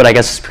wants to do it. I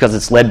guess it's because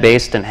it's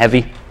lead-based and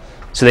heavy,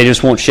 so they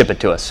just won't ship it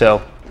to us.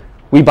 So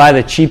we buy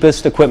the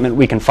cheapest equipment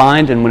we can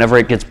find, and whenever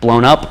it gets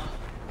blown up,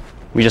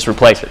 we just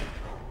replace it.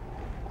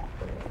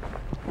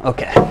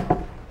 Okay.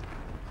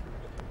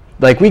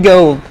 Like we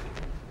go,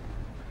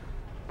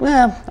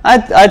 well,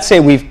 I'd say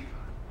we've,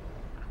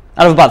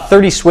 out of about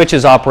 30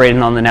 switches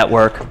operating on the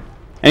network,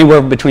 anywhere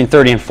between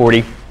 30 and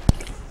 40,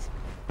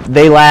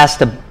 they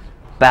last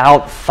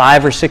about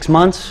 5 or 6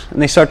 months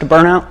and they start to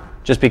burn out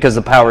just because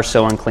the power is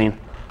so unclean.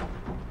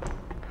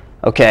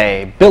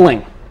 Okay,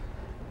 billing.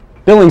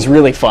 Billing's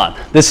really fun.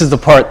 This is the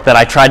part that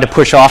I tried to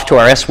push off to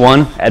our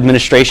S1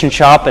 administration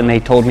shop, and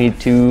they told me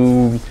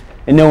to,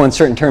 in no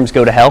uncertain terms,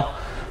 go to hell.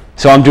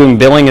 So I'm doing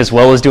billing as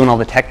well as doing all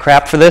the tech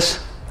crap for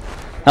this.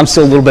 I'm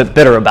still a little bit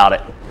bitter about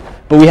it.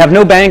 But we have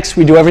no banks.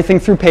 We do everything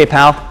through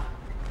PayPal.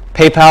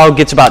 PayPal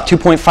gets about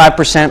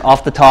 2.5%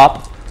 off the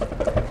top.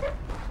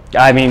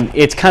 I mean,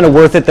 it's kind of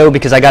worth it, though,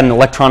 because I got an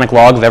electronic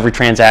log of every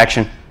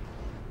transaction.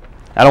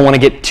 I don't want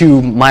to get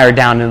too mired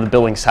down into the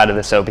billing side of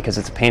this, though, because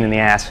it's a pain in the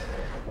ass.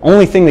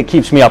 Only thing that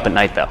keeps me up at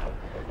night, though,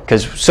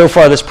 because so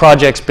far this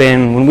project's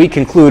been, when we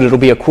conclude, it'll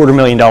be a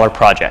 $250,000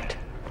 project.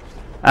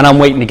 And I'm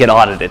waiting to get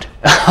audited.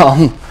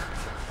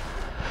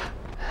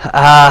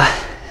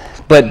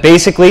 But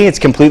basically, it's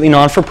completely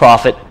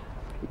non-for-profit.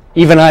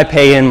 Even I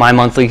pay in my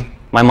monthly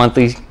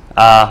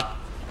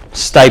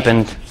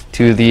stipend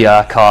to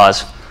the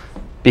cause,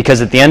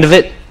 because at the end of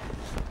it,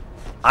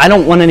 I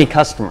don't want any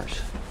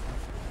customers.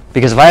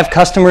 Because if I have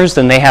customers,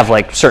 then they have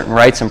like certain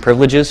rights and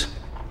privileges,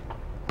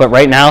 But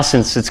right now,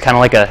 since it's kind of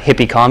like a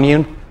hippie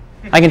commune,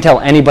 I can tell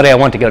anybody I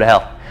want to go to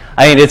hell.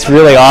 I mean, it's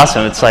really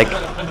awesome. It's like,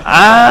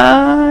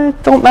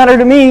 it don't matter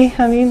to me.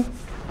 I mean,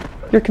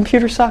 your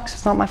computer sucks.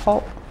 It's not my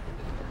fault.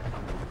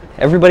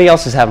 Everybody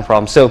else is having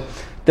problems. So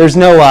there's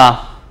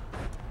no,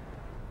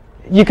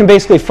 you can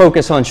basically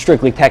focus on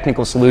strictly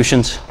technical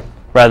solutions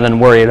rather than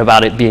worried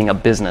about it being a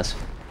business.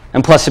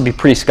 And plus, it'd be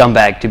pretty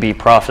scumbag to be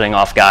profiting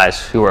off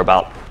guys who are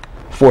about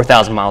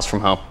 4,000 miles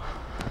from home.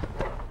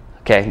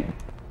 Okay,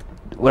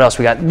 what else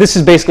we got? This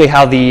is basically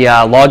how the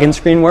login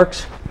screen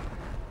works.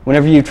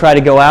 Whenever you try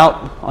to go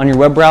out on your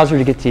web browser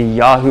to get to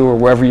Yahoo or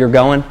wherever you're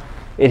going,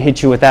 it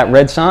hits you with that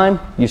red sign,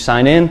 you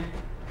sign in,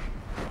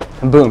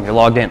 and boom, you're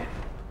logged in.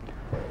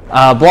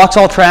 Blocks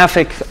all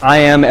traffic,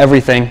 IM,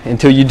 everything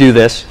until you do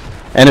this,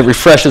 and it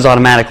refreshes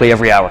automatically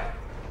every hour.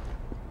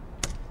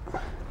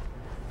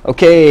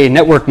 Okay,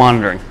 network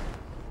monitoring.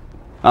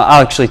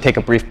 I'll actually take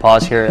a brief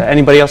pause here.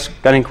 Anybody else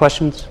got any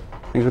questions?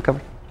 Things we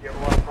covered? Do you have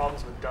a lot of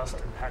problems with dust,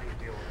 and how do you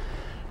deal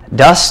with it?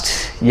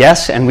 Dust,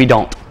 yes, and we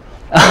don't.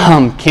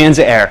 Cans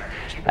of air.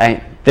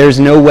 There's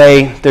no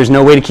way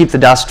to keep the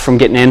dust from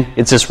getting in.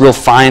 It's this real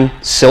fine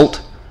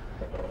silt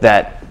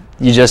that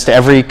you just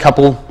every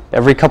couple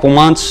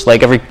months,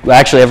 like every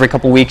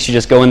couple weeks, you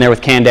just go in there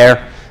with canned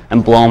air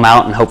and blow them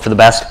out and hope for the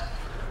best.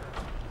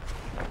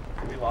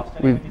 Have you lost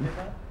any when you did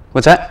that?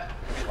 What's that?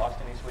 Have you lost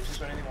any switches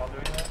or anything while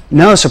doing that?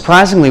 No,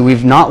 surprisingly,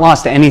 we've not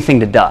lost anything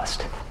to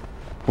dust.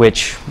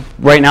 Which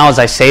right now, as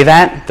I say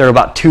that, there are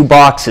about 2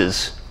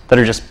 boxes that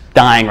are just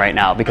dying right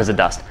now because of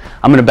dust.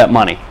 I'm going to bet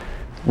money.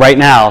 Right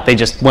now, they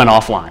just went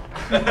offline.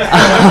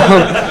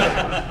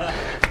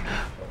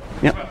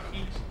 Yep. What about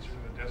heat since you're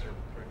in the desert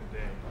during the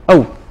day?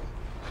 Oh,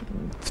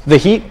 the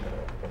heat?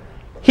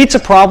 Heat's a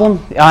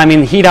problem. I mean,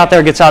 the heat out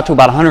there gets out to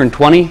about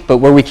 120, but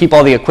where we keep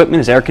all the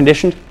equipment is air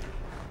conditioned.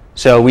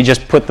 So we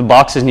just put the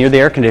boxes near the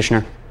air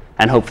conditioner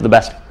and hope for the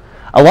best.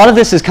 A lot of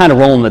this is kind of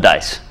rolling the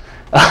dice.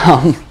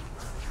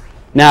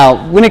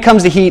 Now, when it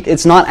comes to heat,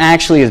 it's not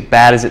actually as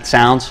bad as it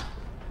sounds,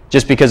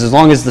 just because as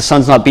long as the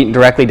sun's not beating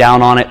directly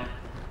down on it,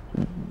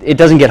 it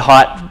doesn't get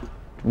hot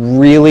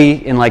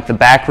really in like the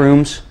back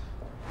rooms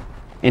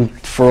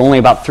for only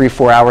about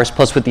 3-4 hours.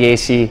 Plus with the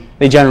AC,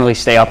 they generally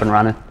stay up and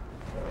running.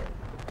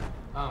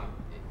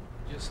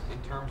 Just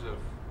in terms of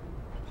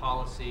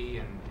policy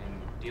and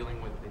dealing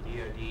with the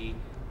DoD,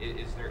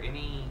 is there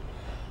any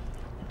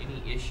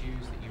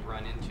issues that you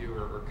run into,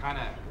 or kind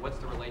of what's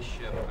the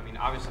relationship? I mean,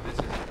 obviously this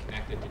isn't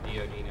connected to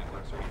DoD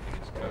networks or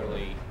anything. It's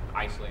totally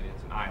isolated.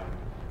 It's an island.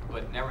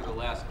 But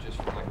nevertheless, just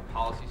from like a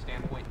policy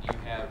standpoint, do you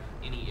have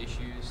any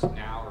issues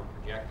now or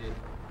projected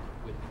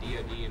with the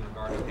DoD in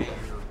regard to, hey,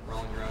 you're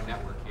rolling your own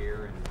network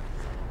here,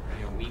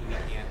 and we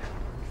can't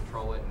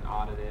control it and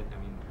audit it? I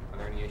mean, are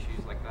there any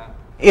issues like that?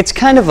 It's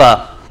kind of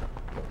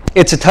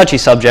it's a touchy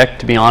subject,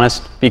 to be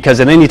honest, because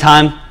at any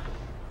time,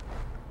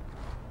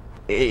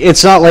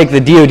 it's not like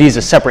the DoD is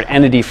a separate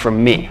entity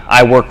from me.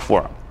 I work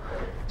for them.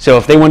 So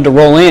if they wanted to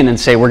roll in and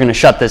say, we're going to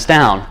shut this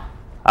down,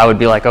 I would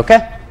be like,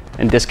 okay,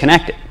 and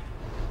disconnect it.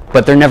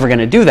 But they're never going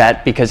to do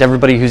that because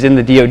everybody who's in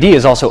the DoD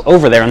is also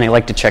over there and they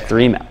like to check their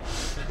email.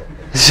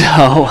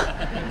 So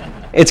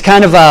it's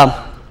kind of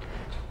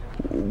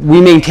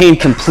we maintain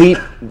complete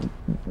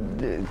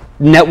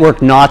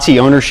network Nazi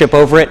ownership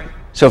over it.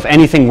 So if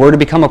anything were to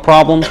become a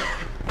problem,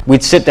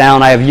 we'd sit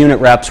down, I have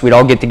unit reps, we'd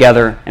all get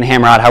together and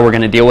hammer out how we're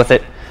going to deal with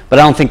it. But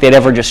I don't think they'd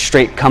ever just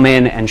straight come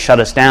in and shut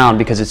us down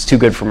because it's too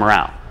good for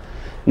morale.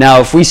 Now,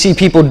 if we see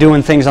people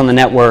doing things on the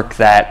network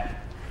that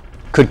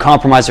could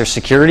compromise their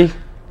security,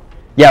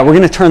 yeah, we're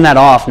going to turn that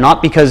off,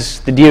 not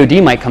because the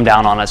DoD might come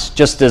down on us,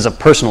 just as a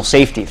personal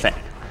safety thing.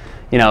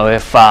 You know,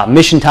 if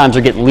mission times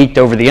are getting leaked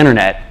over the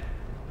internet,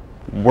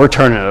 we're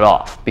turning it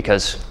off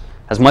because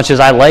as much as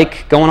I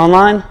like going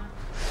online,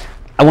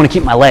 I want to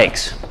keep my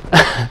legs.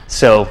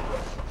 So,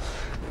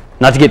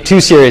 not to get too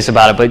serious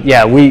about it, but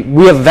yeah,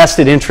 we have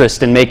vested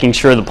interest in making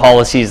sure the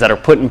policies that are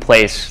put in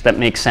place that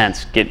make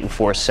sense get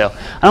enforced. So,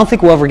 I don't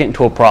think we'll ever get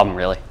into a problem,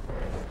 really.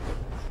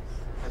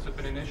 Has it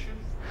been an issue?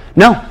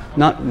 No,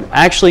 no.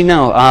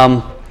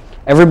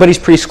 Everybody's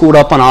pretty schooled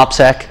up on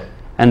OPSEC,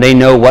 and they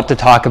know what to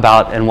talk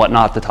about and what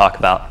not to talk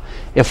about.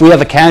 If we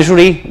have a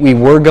casualty, we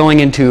were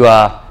going into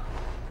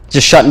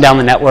just shutting down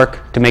the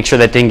network to make sure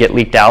that didn't get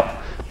leaked out.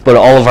 But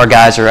all of our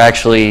guys are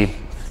actually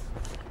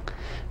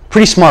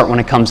pretty smart when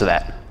it comes to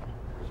that.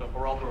 So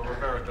Geraldo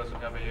Rivera doesn't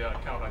have a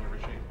account on your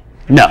machine?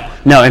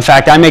 No. In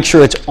fact, I make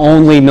sure it's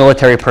only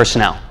military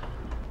personnel.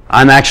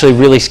 I'm actually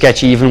really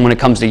sketchy even when it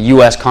comes to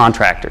U.S.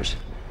 contractors.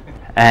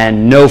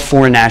 And no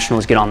foreign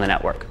nationals get on the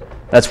network.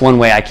 That's one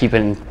way I keep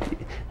it in.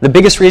 The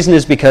biggest reason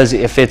is because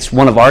if it's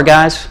one of our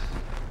guys,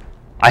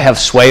 I have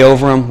sway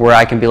over him where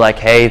I can be like,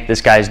 hey,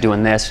 this guy's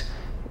doing this.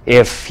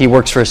 If he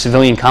works for a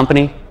civilian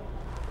company,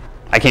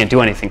 I can't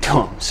do anything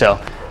to him. So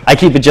I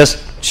keep it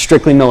just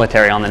strictly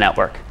military on the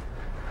network.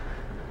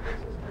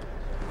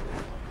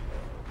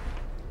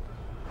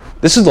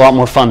 This is a lot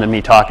more fun than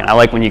me talking. I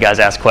like when you guys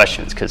ask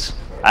questions because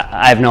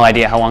I have no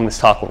idea how long this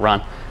talk will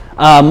run.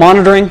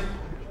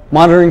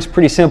 Monitoring's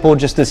pretty simple.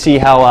 Just to see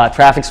how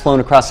traffic's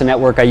flowing across the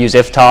network, I use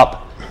IFTOP.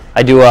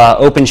 I do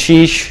open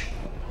sheesh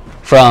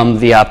from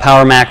the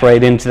Power Mac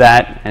right into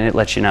that, and it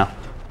lets you know.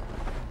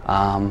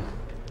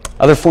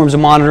 Other forms of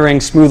monitoring,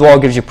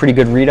 Smoothwall gives you pretty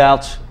good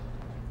readouts.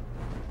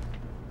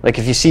 Like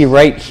if you see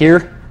right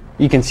here,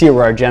 you can see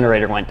where our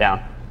generator went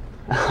down,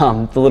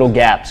 the little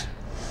gaps.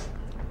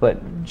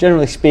 But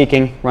generally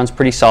speaking, runs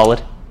pretty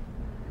solid.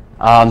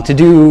 To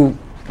do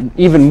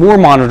even more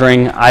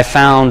monitoring, I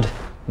found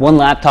one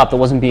laptop that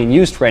wasn't being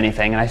used for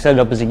anything, and I set it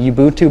up as a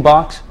Ubuntu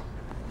box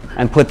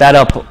and put that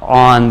up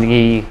on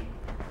the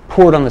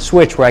port on the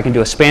switch where I can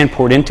do a span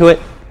port into it.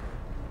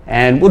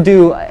 And we'll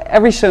do,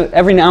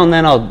 every now and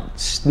then I'll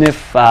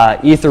sniff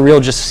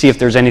Etherreal just to see if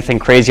there's anything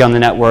crazy on the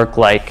network.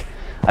 Like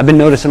I've been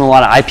noticing a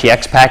lot of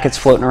IPX packets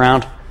floating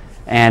around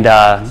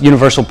and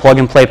universal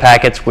plug-and-play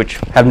packets, which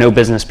have no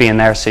business being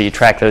there, so you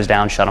track those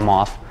down, shut them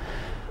off.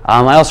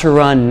 I also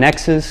run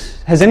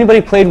Nexus. Has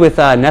anybody played with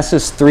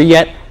Nessus 3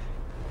 yet?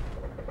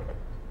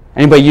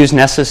 Anybody use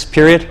Nessus,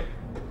 period?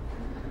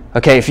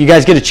 Okay, if you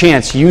guys get a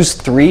chance, use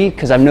 3,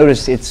 because I've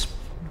noticed it's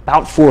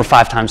about 4 or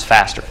 5 times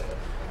faster.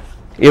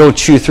 It'll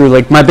chew through,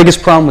 like my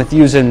biggest problem with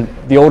using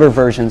the older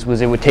versions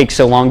was it would take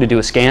so long to do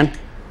a scan.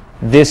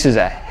 This is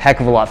a heck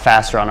of a lot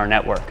faster on our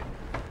network.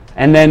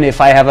 And then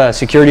if I have a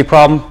security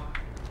problem,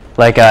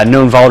 like a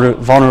known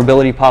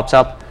vulnerability pops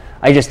up,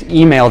 I just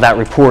email that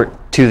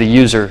report to the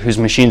user whose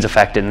machine's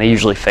affected, and they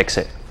usually fix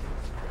it.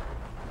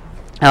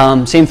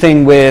 Same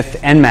thing with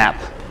Nmap.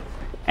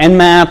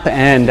 Nmap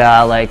and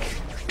like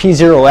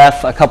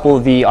P0F, a couple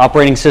of the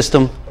operating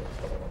system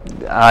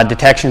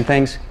detection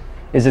things,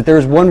 is that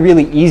there's one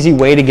really easy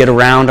way to get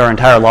around our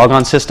entire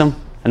logon system,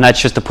 and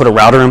that's just to put a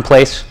router in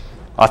place,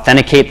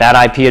 authenticate that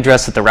IP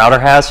address that the router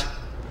has,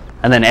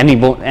 and then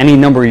any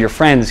number of your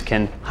friends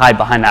can hide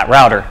behind that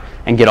router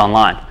and get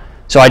online.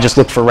 So I just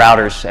look for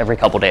routers every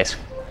couple days.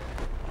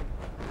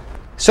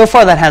 So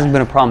far that hasn't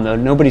been a problem though.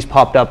 Nobody's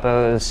popped up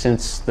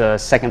since the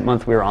 2nd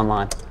month we were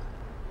online.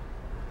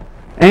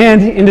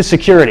 And into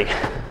security.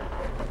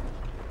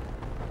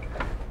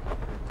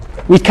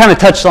 We kind of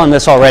touched on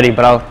this already,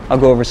 but I'll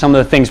go over some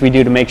of the things we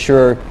do to make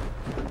sure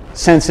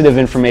sensitive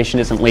information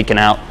isn't leaking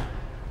out.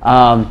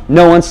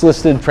 No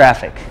unsolicited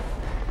traffic.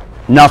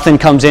 Nothing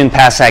comes in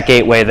past that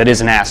gateway that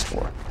isn't asked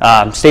for.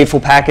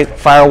 Stateful packet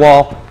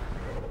firewall.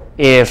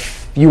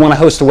 If you want to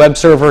host a web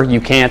server, you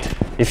can't.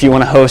 If you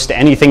want to host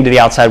anything to the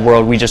outside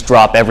world, we just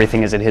drop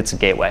everything as it hits the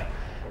gateway.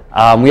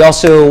 We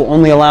also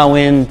only allow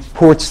in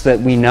ports that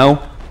we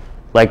know.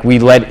 Like we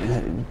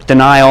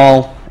deny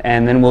all,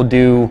 and then we'll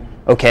do,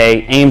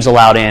 okay, AIM's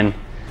allowed in.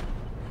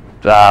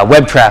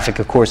 Web traffic,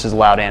 of course, is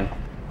allowed in.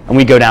 And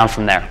we go down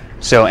from there.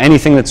 So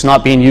anything that's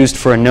not being used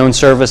for a known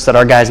service that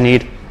our guys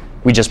need,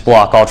 we just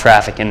block all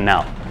traffic in and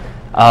out.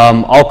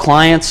 All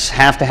clients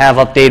have to have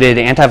updated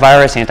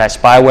antivirus,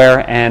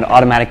 anti-spyware, and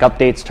automatic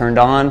updates turned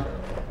on.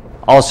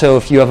 Also,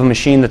 if you have a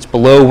machine that's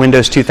below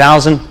Windows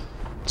 2000,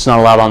 it's not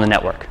allowed on the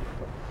network.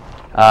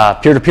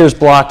 Peer-to-peer is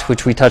blocked,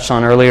 which we touched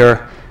on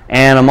earlier.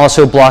 And I'm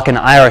also blocking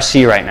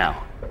IRC right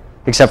now,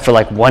 except for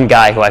like one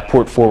guy who I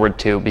port forward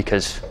to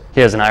because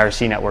he has an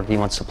IRC network he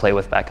wants to play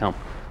with back home.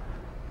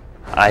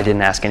 I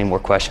didn't ask any more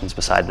questions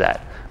besides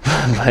that.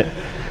 But,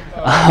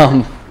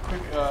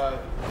 quick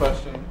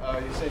question.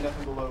 You say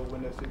nothing below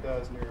Windows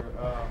 2000.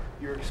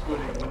 You're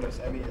excluding Windows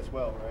ME as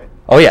well, right?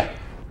 oh yeah,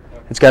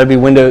 it's got to be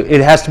Windows.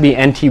 It has to be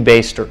NT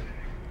based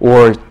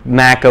or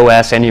Mac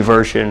OS, any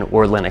version,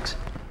 or Linux.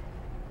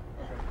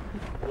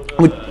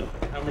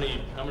 How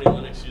many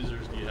Linux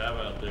users do you have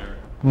out there?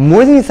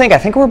 More than you think. I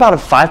think we're about at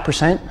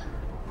 5%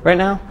 right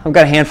now. I've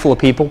got a handful of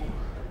people.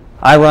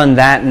 I run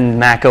that and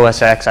Mac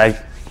OS X.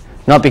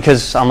 Not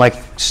because I'm like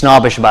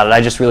snobbish about it.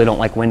 I just really don't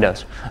like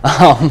Windows.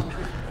 I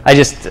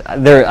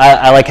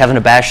like having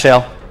a bash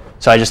shell,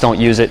 so I just don't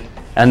use it.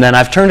 And then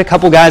I've turned a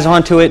couple guys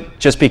onto it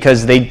just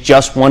because they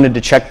just wanted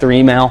to check their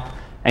email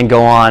and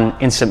go on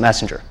Instant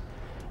Messenger.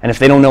 And if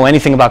they don't know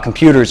anything about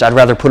computers, I'd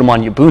rather put them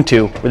on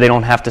Ubuntu where they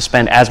don't have to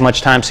spend as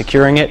much time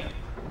securing it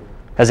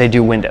as they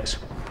do Windows.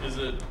 Is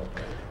the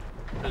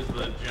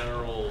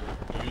general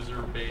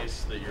user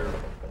base that you're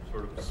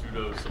sort of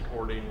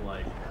pseudo-supporting,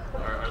 like,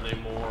 are they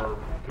more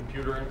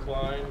computer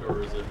inclined,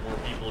 or is it more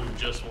people who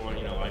just want,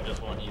 I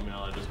just want email,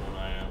 I just want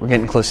IM? We're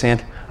getting close to the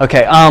end.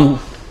 Okay,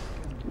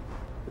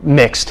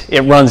 mixed.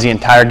 It runs the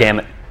entire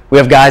gamut. We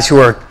have guys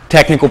who are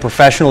technical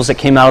professionals that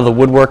came out of the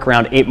woodwork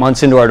around 8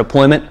 months into our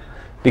deployment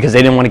because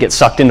they didn't want to get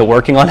sucked into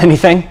working on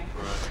anything. Right.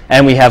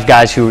 And we have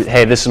guys who,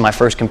 hey, this is my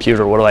first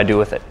computer, what do I do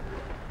with it?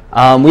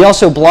 We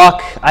also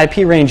block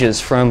IP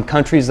ranges from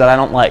countries that I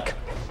don't like.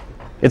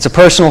 It's a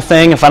personal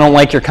thing. If I don't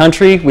like your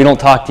country, we don't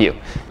talk to you.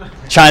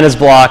 China's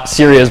blocked,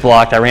 Syria's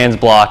blocked, Iran's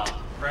blocked.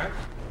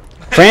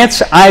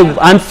 France?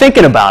 I'm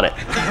thinking about it.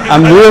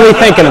 I'm really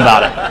thinking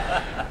about it.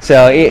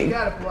 So You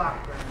got to block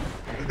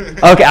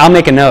France. okay, I'll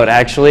make a note.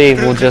 Actually,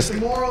 we'll just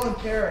Moral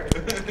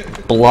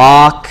imperative.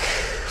 block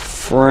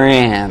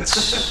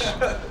France.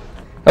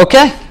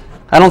 Okay,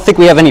 I don't think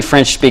we have any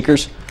French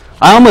speakers.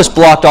 I almost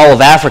blocked all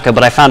of Africa,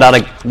 but I found out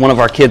one of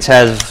our kids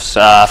has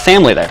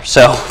family there,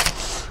 so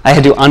I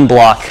had to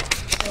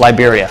unblock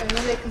Liberia. And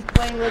then they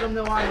complain, let them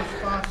know I'm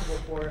responsible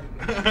for it.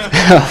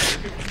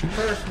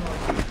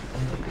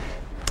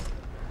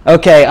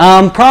 Okay,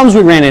 problems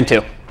we ran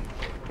into.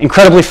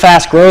 Incredibly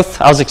fast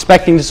growth. I was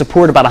expecting to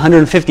support about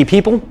 150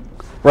 people.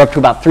 We're up to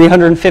about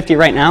 350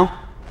 right now.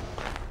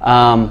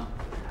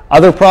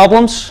 Other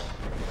problems?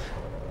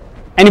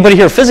 Anybody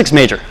here a physics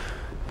major?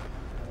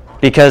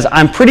 Because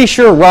I'm pretty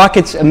sure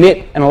rockets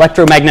emit an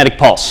electromagnetic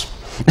pulse.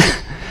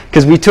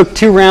 Because we took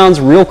 2 rounds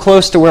real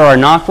close to where our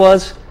knock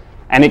was,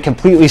 and it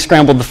completely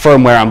scrambled the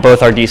firmware on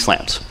both our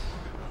D-slams.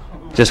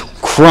 Just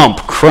crump,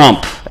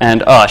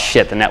 and oh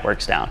shit, the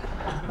network's down.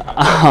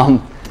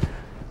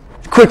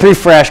 Quick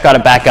refresh, got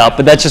it back up,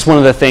 but that's just one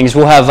of the things.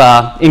 We'll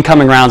have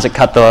incoming rounds that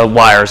cut the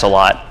wires a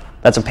lot.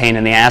 That's a pain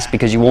in the ass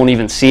because you won't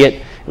even see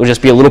it. It'll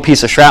just be a little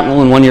piece of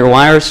shrapnel in one of your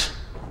wires,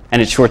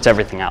 and it shorts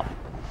everything out.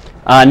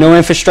 No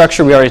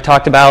infrastructure, we already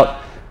talked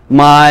about.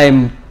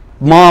 My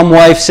mom,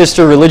 wife,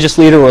 sister, religious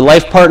leader, or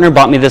life partner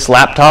bought me this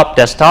laptop,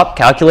 desktop,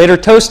 calculator,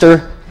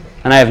 toaster,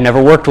 and I have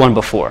never worked one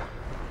before.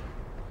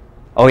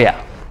 Oh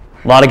yeah,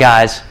 a lot of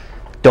guys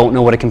don't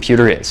know what a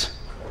computer is.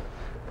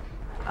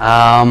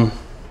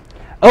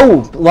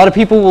 Oh, a lot of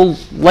people will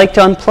like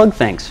to unplug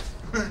things.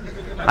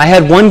 I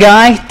had one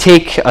guy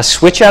take a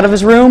switch out of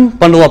his room,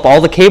 bundle up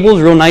all the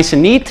cables real nice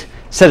and neat,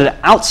 set it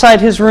outside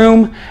his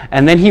room,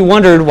 and then he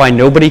wondered why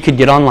nobody could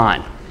get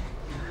online.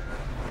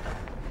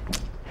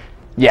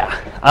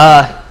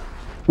 Yeah,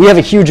 we have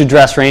a huge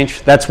address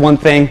range. That's one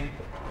thing.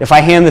 If I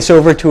hand this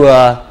over to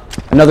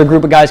another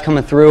group of guys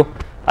coming through,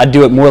 I'd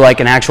do it more like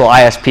an actual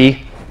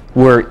ISP,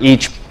 where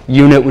each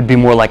unit would be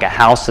more like a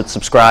house that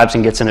subscribes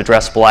and gets an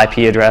addressable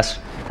IP address,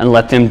 and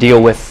let them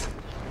deal with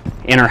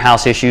inner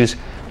house issues.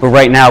 But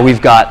right now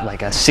we've got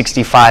like a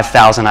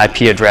 65,000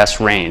 IP address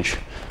range,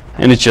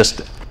 and it's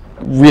just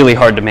really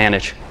hard to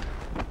manage.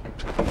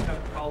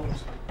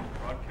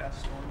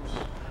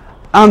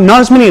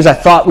 Not as many as I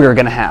thought we were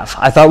going to have.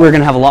 I thought we were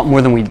going to have a lot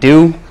more than we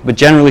do, but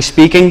generally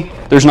speaking,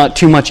 there's not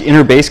too much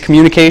inter-base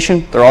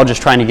communication. They're all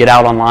just trying to get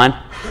out online.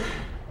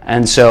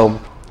 And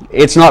so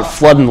it's not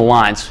flooding the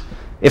lines.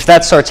 If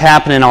that starts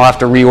happening, I'll have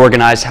to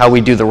reorganize how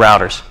we do the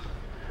routers.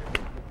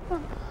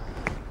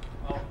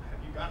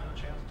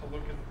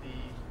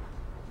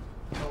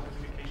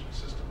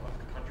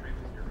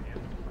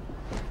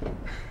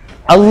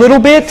 A little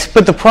bit,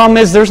 but the problem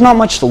is there's not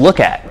much to look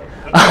at.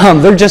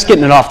 They're just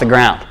getting it off the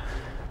ground.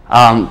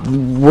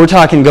 We're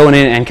talking going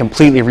in and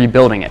completely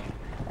rebuilding it.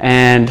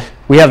 And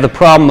we have the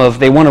problem of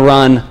they want to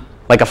run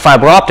like a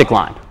fiber optic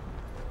line.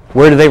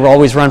 Where do they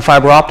always run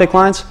fiber optic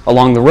lines?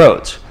 Along the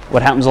roads.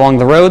 What happens along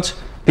the roads?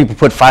 People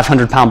put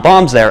 500-pound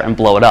bombs there and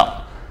blow it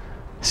up.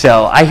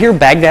 So I hear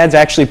Baghdad's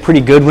actually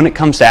pretty good when it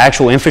comes to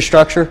actual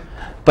infrastructure,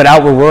 but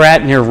out where we're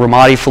at, near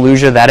Ramadi,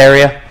 Fallujah, that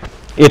area,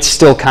 it's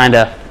still kind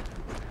of,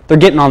 they're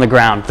getting on the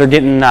ground. They're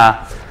getting,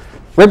 right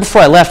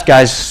before I left,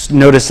 guys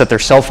noticed that their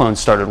cell phones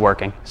started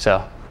working.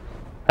 So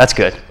that's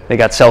good. They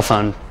got cell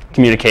phone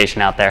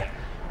communication out there.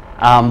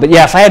 But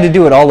yeah, if I had to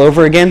do it all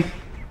over again,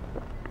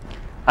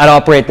 I'd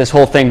operate this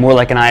whole thing more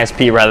like an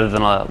ISP rather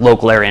than a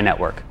local area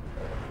network.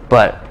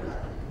 But,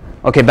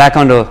 okay, back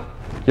onto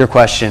your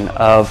question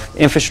of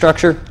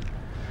infrastructure. Did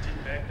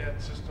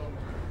Baghdad's system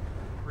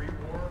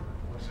pre-war,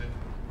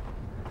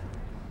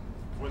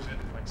 was it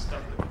like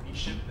stuff that we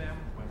shipped them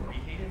when we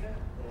hated it,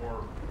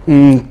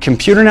 or?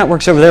 Computer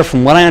networks over there,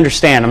 from what I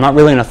understand, I'm not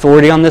really an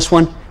authority on this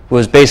one,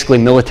 was basically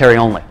military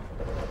only.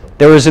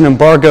 There was an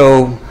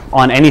embargo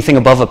on anything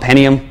above a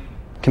Pentium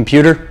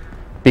computer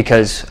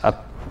because a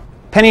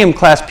Pentium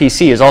class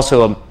PC is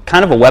also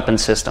kind of a weapon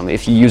system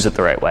if you use it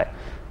the right way.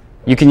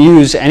 You can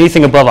use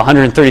anything above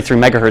 133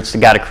 megahertz to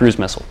guide a cruise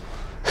missile.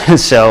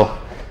 So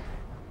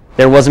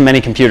there wasn't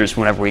many computers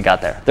whenever we got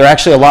there. They're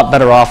actually a lot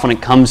better off when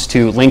it comes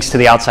to links to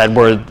the outside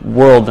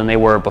world than they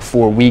were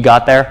before we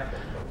got there,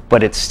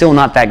 but it's still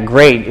not that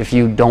great if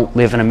you don't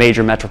live in a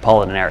major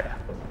metropolitan area.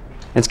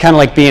 It's kind of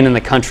like being in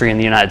the country in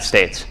the United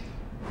States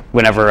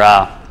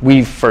whenever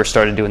we first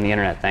started doing the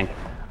internet thing.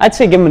 I'd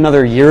say give them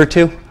another year or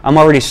two. I'm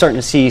already starting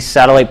to see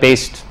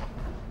satellite-based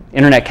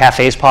internet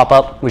cafes pop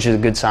up, which is a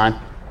good sign.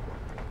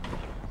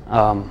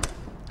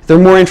 They're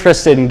more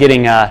interested in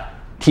getting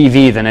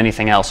TV than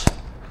anything else.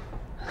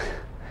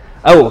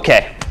 Oh,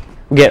 okay.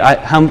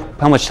 How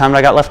much time do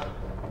I got left?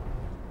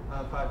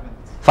 5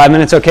 minutes. 5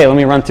 minutes? Okay, let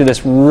me run through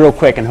this real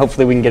quick, and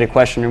hopefully we can get a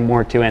question or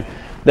more or two in.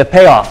 The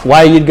payoff,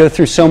 why you'd go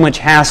through so much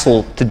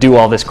hassle to do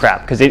all this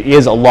crap, because it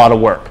is a lot of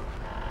work.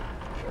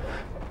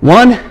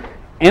 One,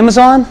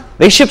 Amazon,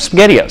 they ship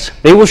SpaghettiOs.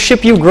 They will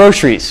ship you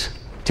groceries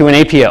to an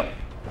APO.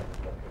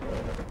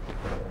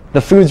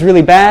 The food's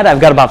really bad. I've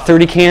got about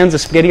 30 cans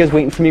of SpaghettiOs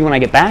waiting for me when I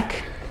get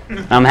back.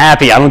 I'm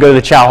happy. I don't go to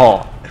the chow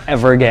hall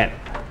ever again.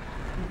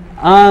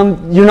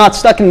 You're not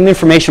stuck in an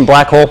information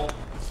black hole.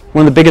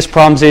 One of the biggest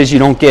problems is you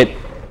don't get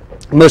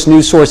most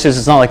news sources.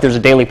 It's not like there's a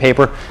daily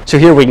paper. So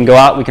here we can go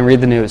out, we can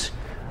read the news.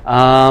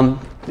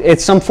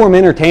 It's some form of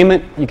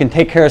entertainment. You can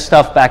take care of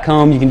stuff back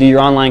home. You can do your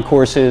online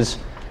courses.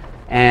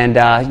 And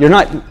you're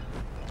not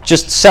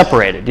just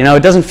separated. You know, it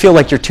doesn't feel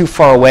like you're too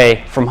far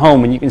away from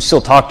home, and you can still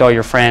talk to all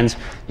your friends.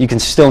 You can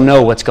still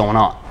know what's going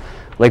on.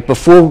 Like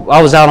before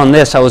I was out on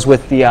this, I was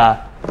with the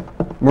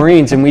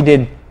Marines and we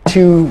did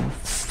 2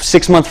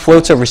 6-month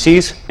floats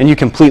overseas, and you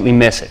completely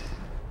miss it.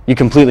 You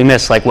completely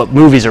miss like what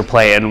movies are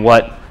playing,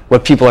 what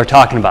people are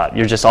talking about.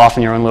 You're just off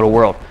in your own little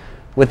world.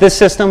 With this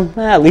system,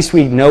 at least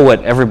we know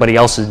what everybody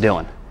else is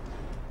doing.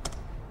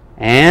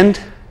 And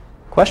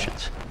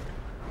questions?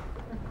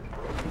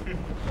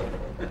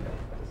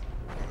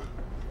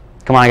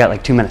 Come on, I got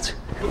like 2 minutes.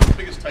 What's the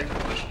biggest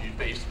technical issue you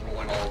faced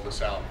rolling all of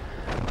this out?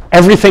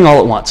 Everything all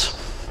at once.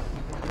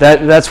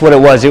 That's what it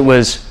was. It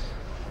was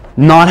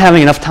not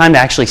having enough time to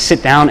actually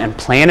sit down and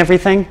plan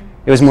everything.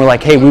 It was more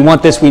like, hey, we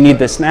want this, we need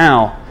this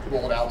now.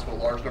 Roll it out to a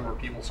large number of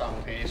people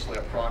simultaneously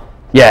up front.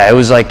 Yeah, it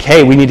was like,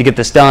 hey, we need to get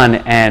this done,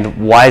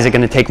 and why is it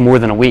going to take more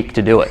than a week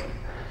to do it?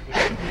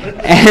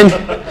 And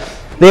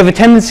they have a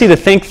tendency to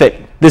think that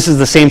this is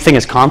the same thing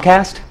as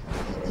Comcast,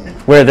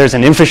 where there's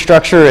an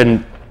infrastructure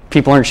and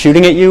people aren't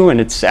shooting at you,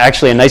 and it's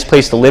actually a nice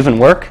place to live and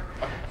work.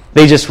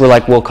 They just were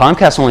like, well,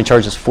 Comcast only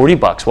charges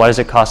 $40. Why does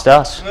it cost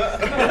us?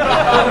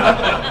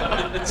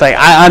 It's like,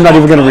 I'm not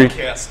even going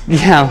to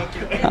yeah.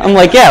 I'm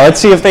like, yeah, let's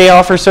see if they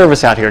offer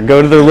service out here.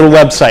 Go to their little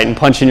website and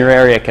punch in your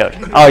area code.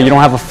 Oh, you don't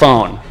have a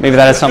phone. Maybe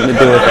that has something to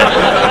do with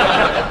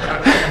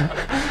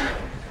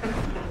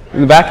it.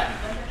 In the back?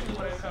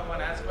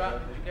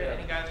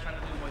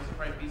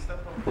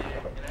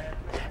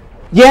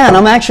 Yeah, and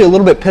I'm actually a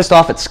little bit pissed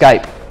off at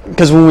Skype,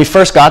 because when we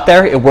first got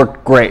there, it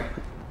worked great.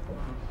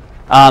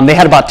 They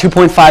had about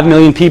 2.5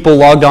 million people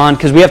logged on,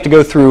 because we have to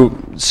go through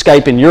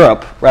Skype in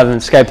Europe rather than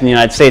Skype in the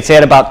United States. They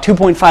had about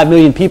 2.5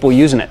 million people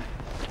using it,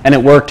 and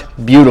it worked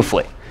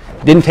beautifully.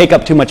 It didn't take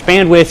up too much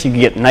bandwidth. You could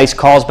get nice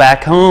calls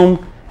back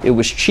home. It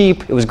was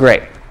cheap. It was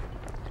great.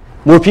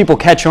 More people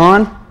catch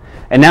on,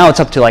 and now it's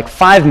up to like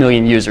 5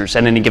 million users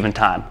at any given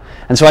time.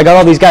 And so I got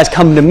all these guys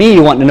coming to me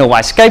wanting to know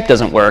why Skype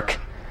doesn't work.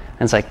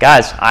 And it's like,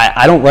 guys,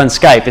 I don't run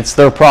Skype. It's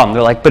their problem.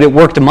 They're like, but it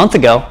worked a month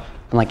ago.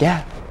 I'm like,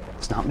 yeah,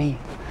 it's not me.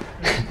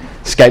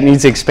 Skype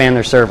needs to expand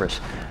their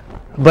servers.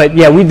 But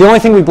yeah, the only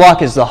thing we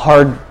block is the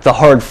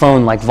hard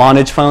phone, like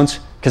Vonage phones,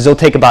 because they'll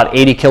take about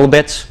 80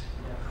 kilobits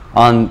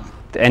and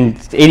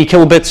 80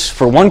 kilobits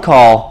for one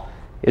call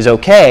is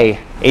okay.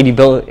 80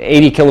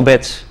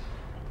 kilobits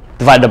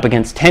divided up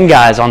against 10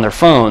 guys on their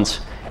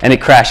phones, and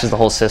it crashes the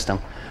whole system.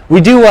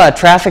 We do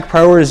traffic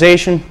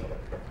prioritization,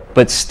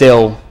 but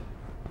still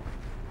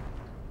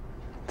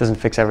doesn't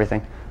fix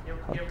everything. You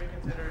ever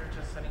consider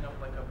just setting up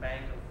like a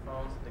bank of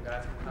phones that the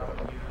guys can come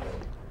and use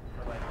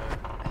for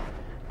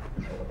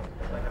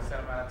like a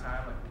set amount of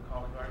time, like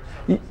calling guard or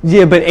something?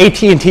 Yeah, but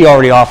AT&T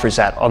already offers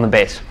that on the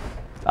base.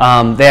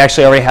 They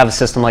actually already have a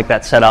system like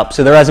that set up,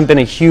 so there hasn't been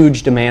a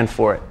huge demand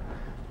for it.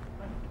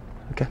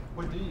 Okay.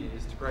 What do you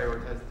use to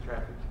prioritize the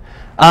traffic?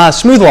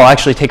 Smoothwall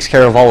actually takes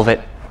care of all of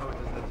it.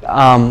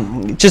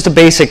 Just a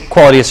basic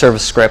quality of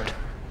service script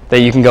that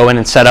you can go in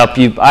and set up.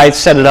 I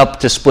set it up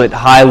to split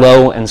high,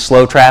 low, and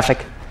slow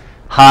traffic.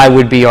 High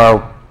would be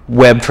our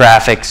web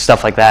traffic,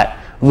 stuff like that.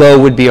 Low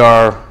would be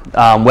our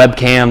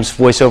webcams,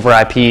 voice over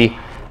IP,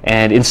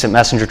 and instant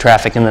messenger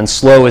traffic. And then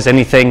slow is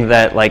anything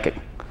that like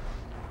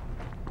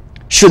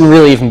shouldn't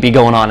really even be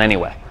going on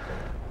anyway.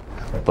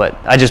 But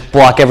I just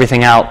block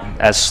everything out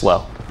as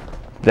slow,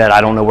 that I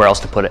don't know where else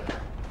to put it.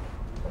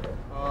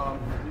 You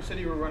said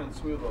you were running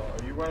Smoothwall.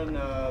 Are you running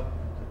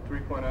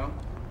 3.0?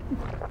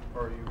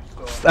 Or are you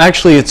still?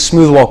 Actually, it's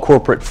Smoothwall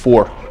Corporate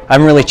 4. I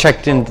haven't really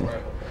checked in.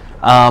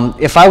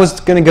 If I was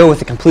going to go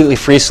with a completely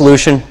free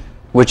solution,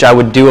 which I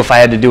would do if I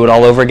had to do it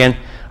all over again,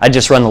 I'd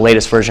just run the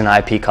latest version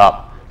of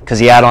IPCOP, because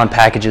the add-on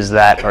packages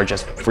that are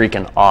just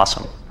freaking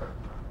awesome.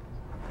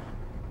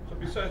 So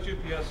besides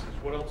UPSs,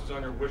 what else is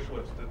on your wish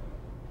list that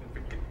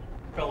if it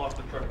fell off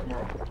the truck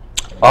tomorrow?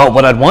 Oh,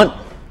 what I'd want?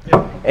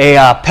 Yeah.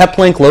 A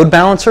PepLink load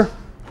balancer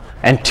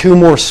and 2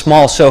 more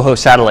small Soho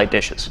satellite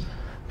dishes.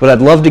 What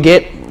I'd love to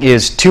get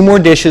is 2 more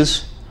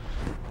dishes,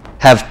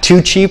 have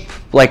 2 cheap,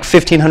 like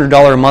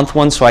 $1,500 a month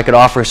ones, so I could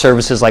offer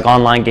services like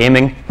online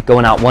gaming,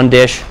 going out 1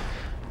 dish,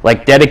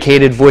 like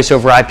dedicated voice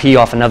over IP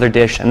off another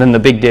dish, and then the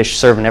big dish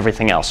serving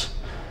everything else.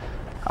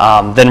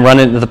 Then run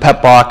it into the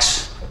PEP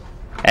box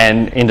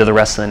and into the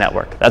rest of the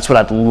network. That's what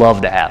I'd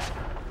love to have.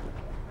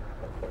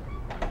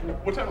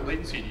 What type of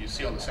latency do you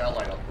see on the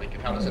satellite uplink,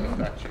 and how does it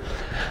affect you?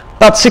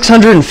 About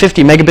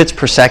 650 megabits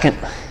per second,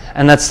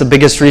 and that's the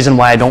biggest reason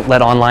why I don't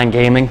let online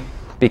gaming,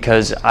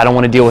 because I don't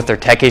want to deal with their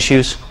tech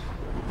issues,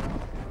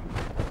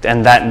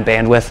 and that and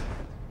bandwidth.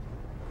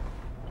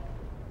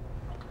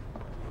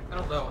 I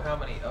don't know how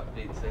many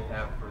updates they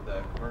have for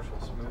the commercial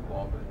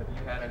Smoothwall, but have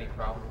you had any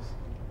problems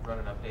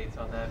running updates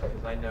on that?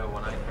 Because I know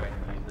when I tried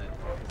to use it,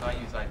 because I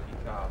use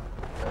IPCOP,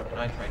 and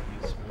I tried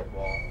to use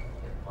Smoothwall,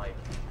 and like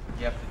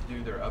you have to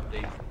do their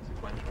updates in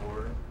sequential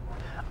order.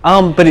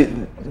 But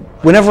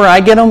whenever I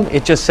get them,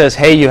 it just says,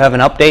 hey, you have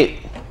an update.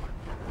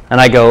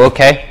 And I go,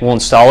 okay, we'll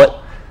install it.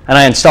 And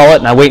I install it,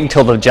 and I wait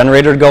until the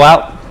generator to go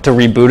out to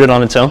reboot it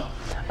on its own.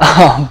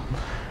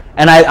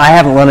 And I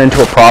haven't run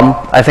into a problem.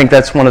 I think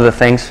that's one of the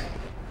things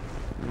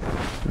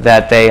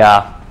that they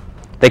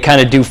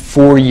kind of do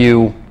for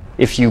you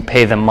if you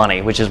pay them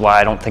money, which is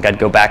why I don't think I'd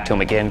go back to them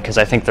again, because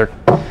I think their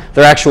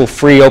actual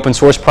free open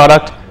source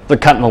product, they're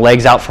cutting the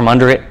legs out from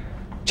under it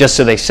just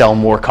so they sell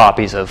more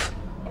copies of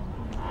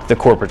the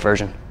corporate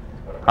version.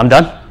 I'm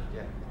done?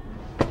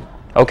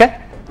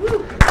 Okay.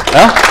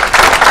 Well,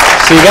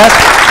 see you guys.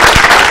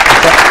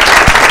 Okay.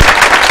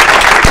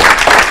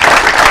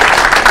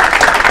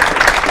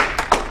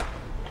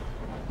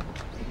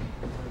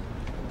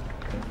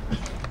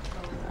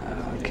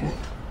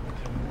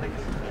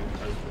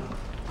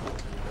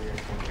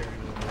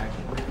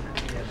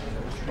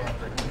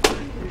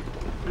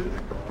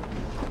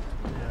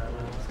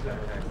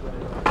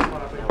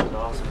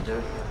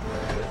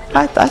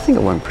 I think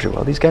it went pretty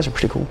well. These guys are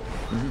pretty cool.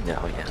 Yeah,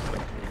 oh, yeah.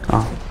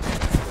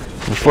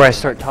 Before I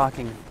start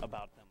talking.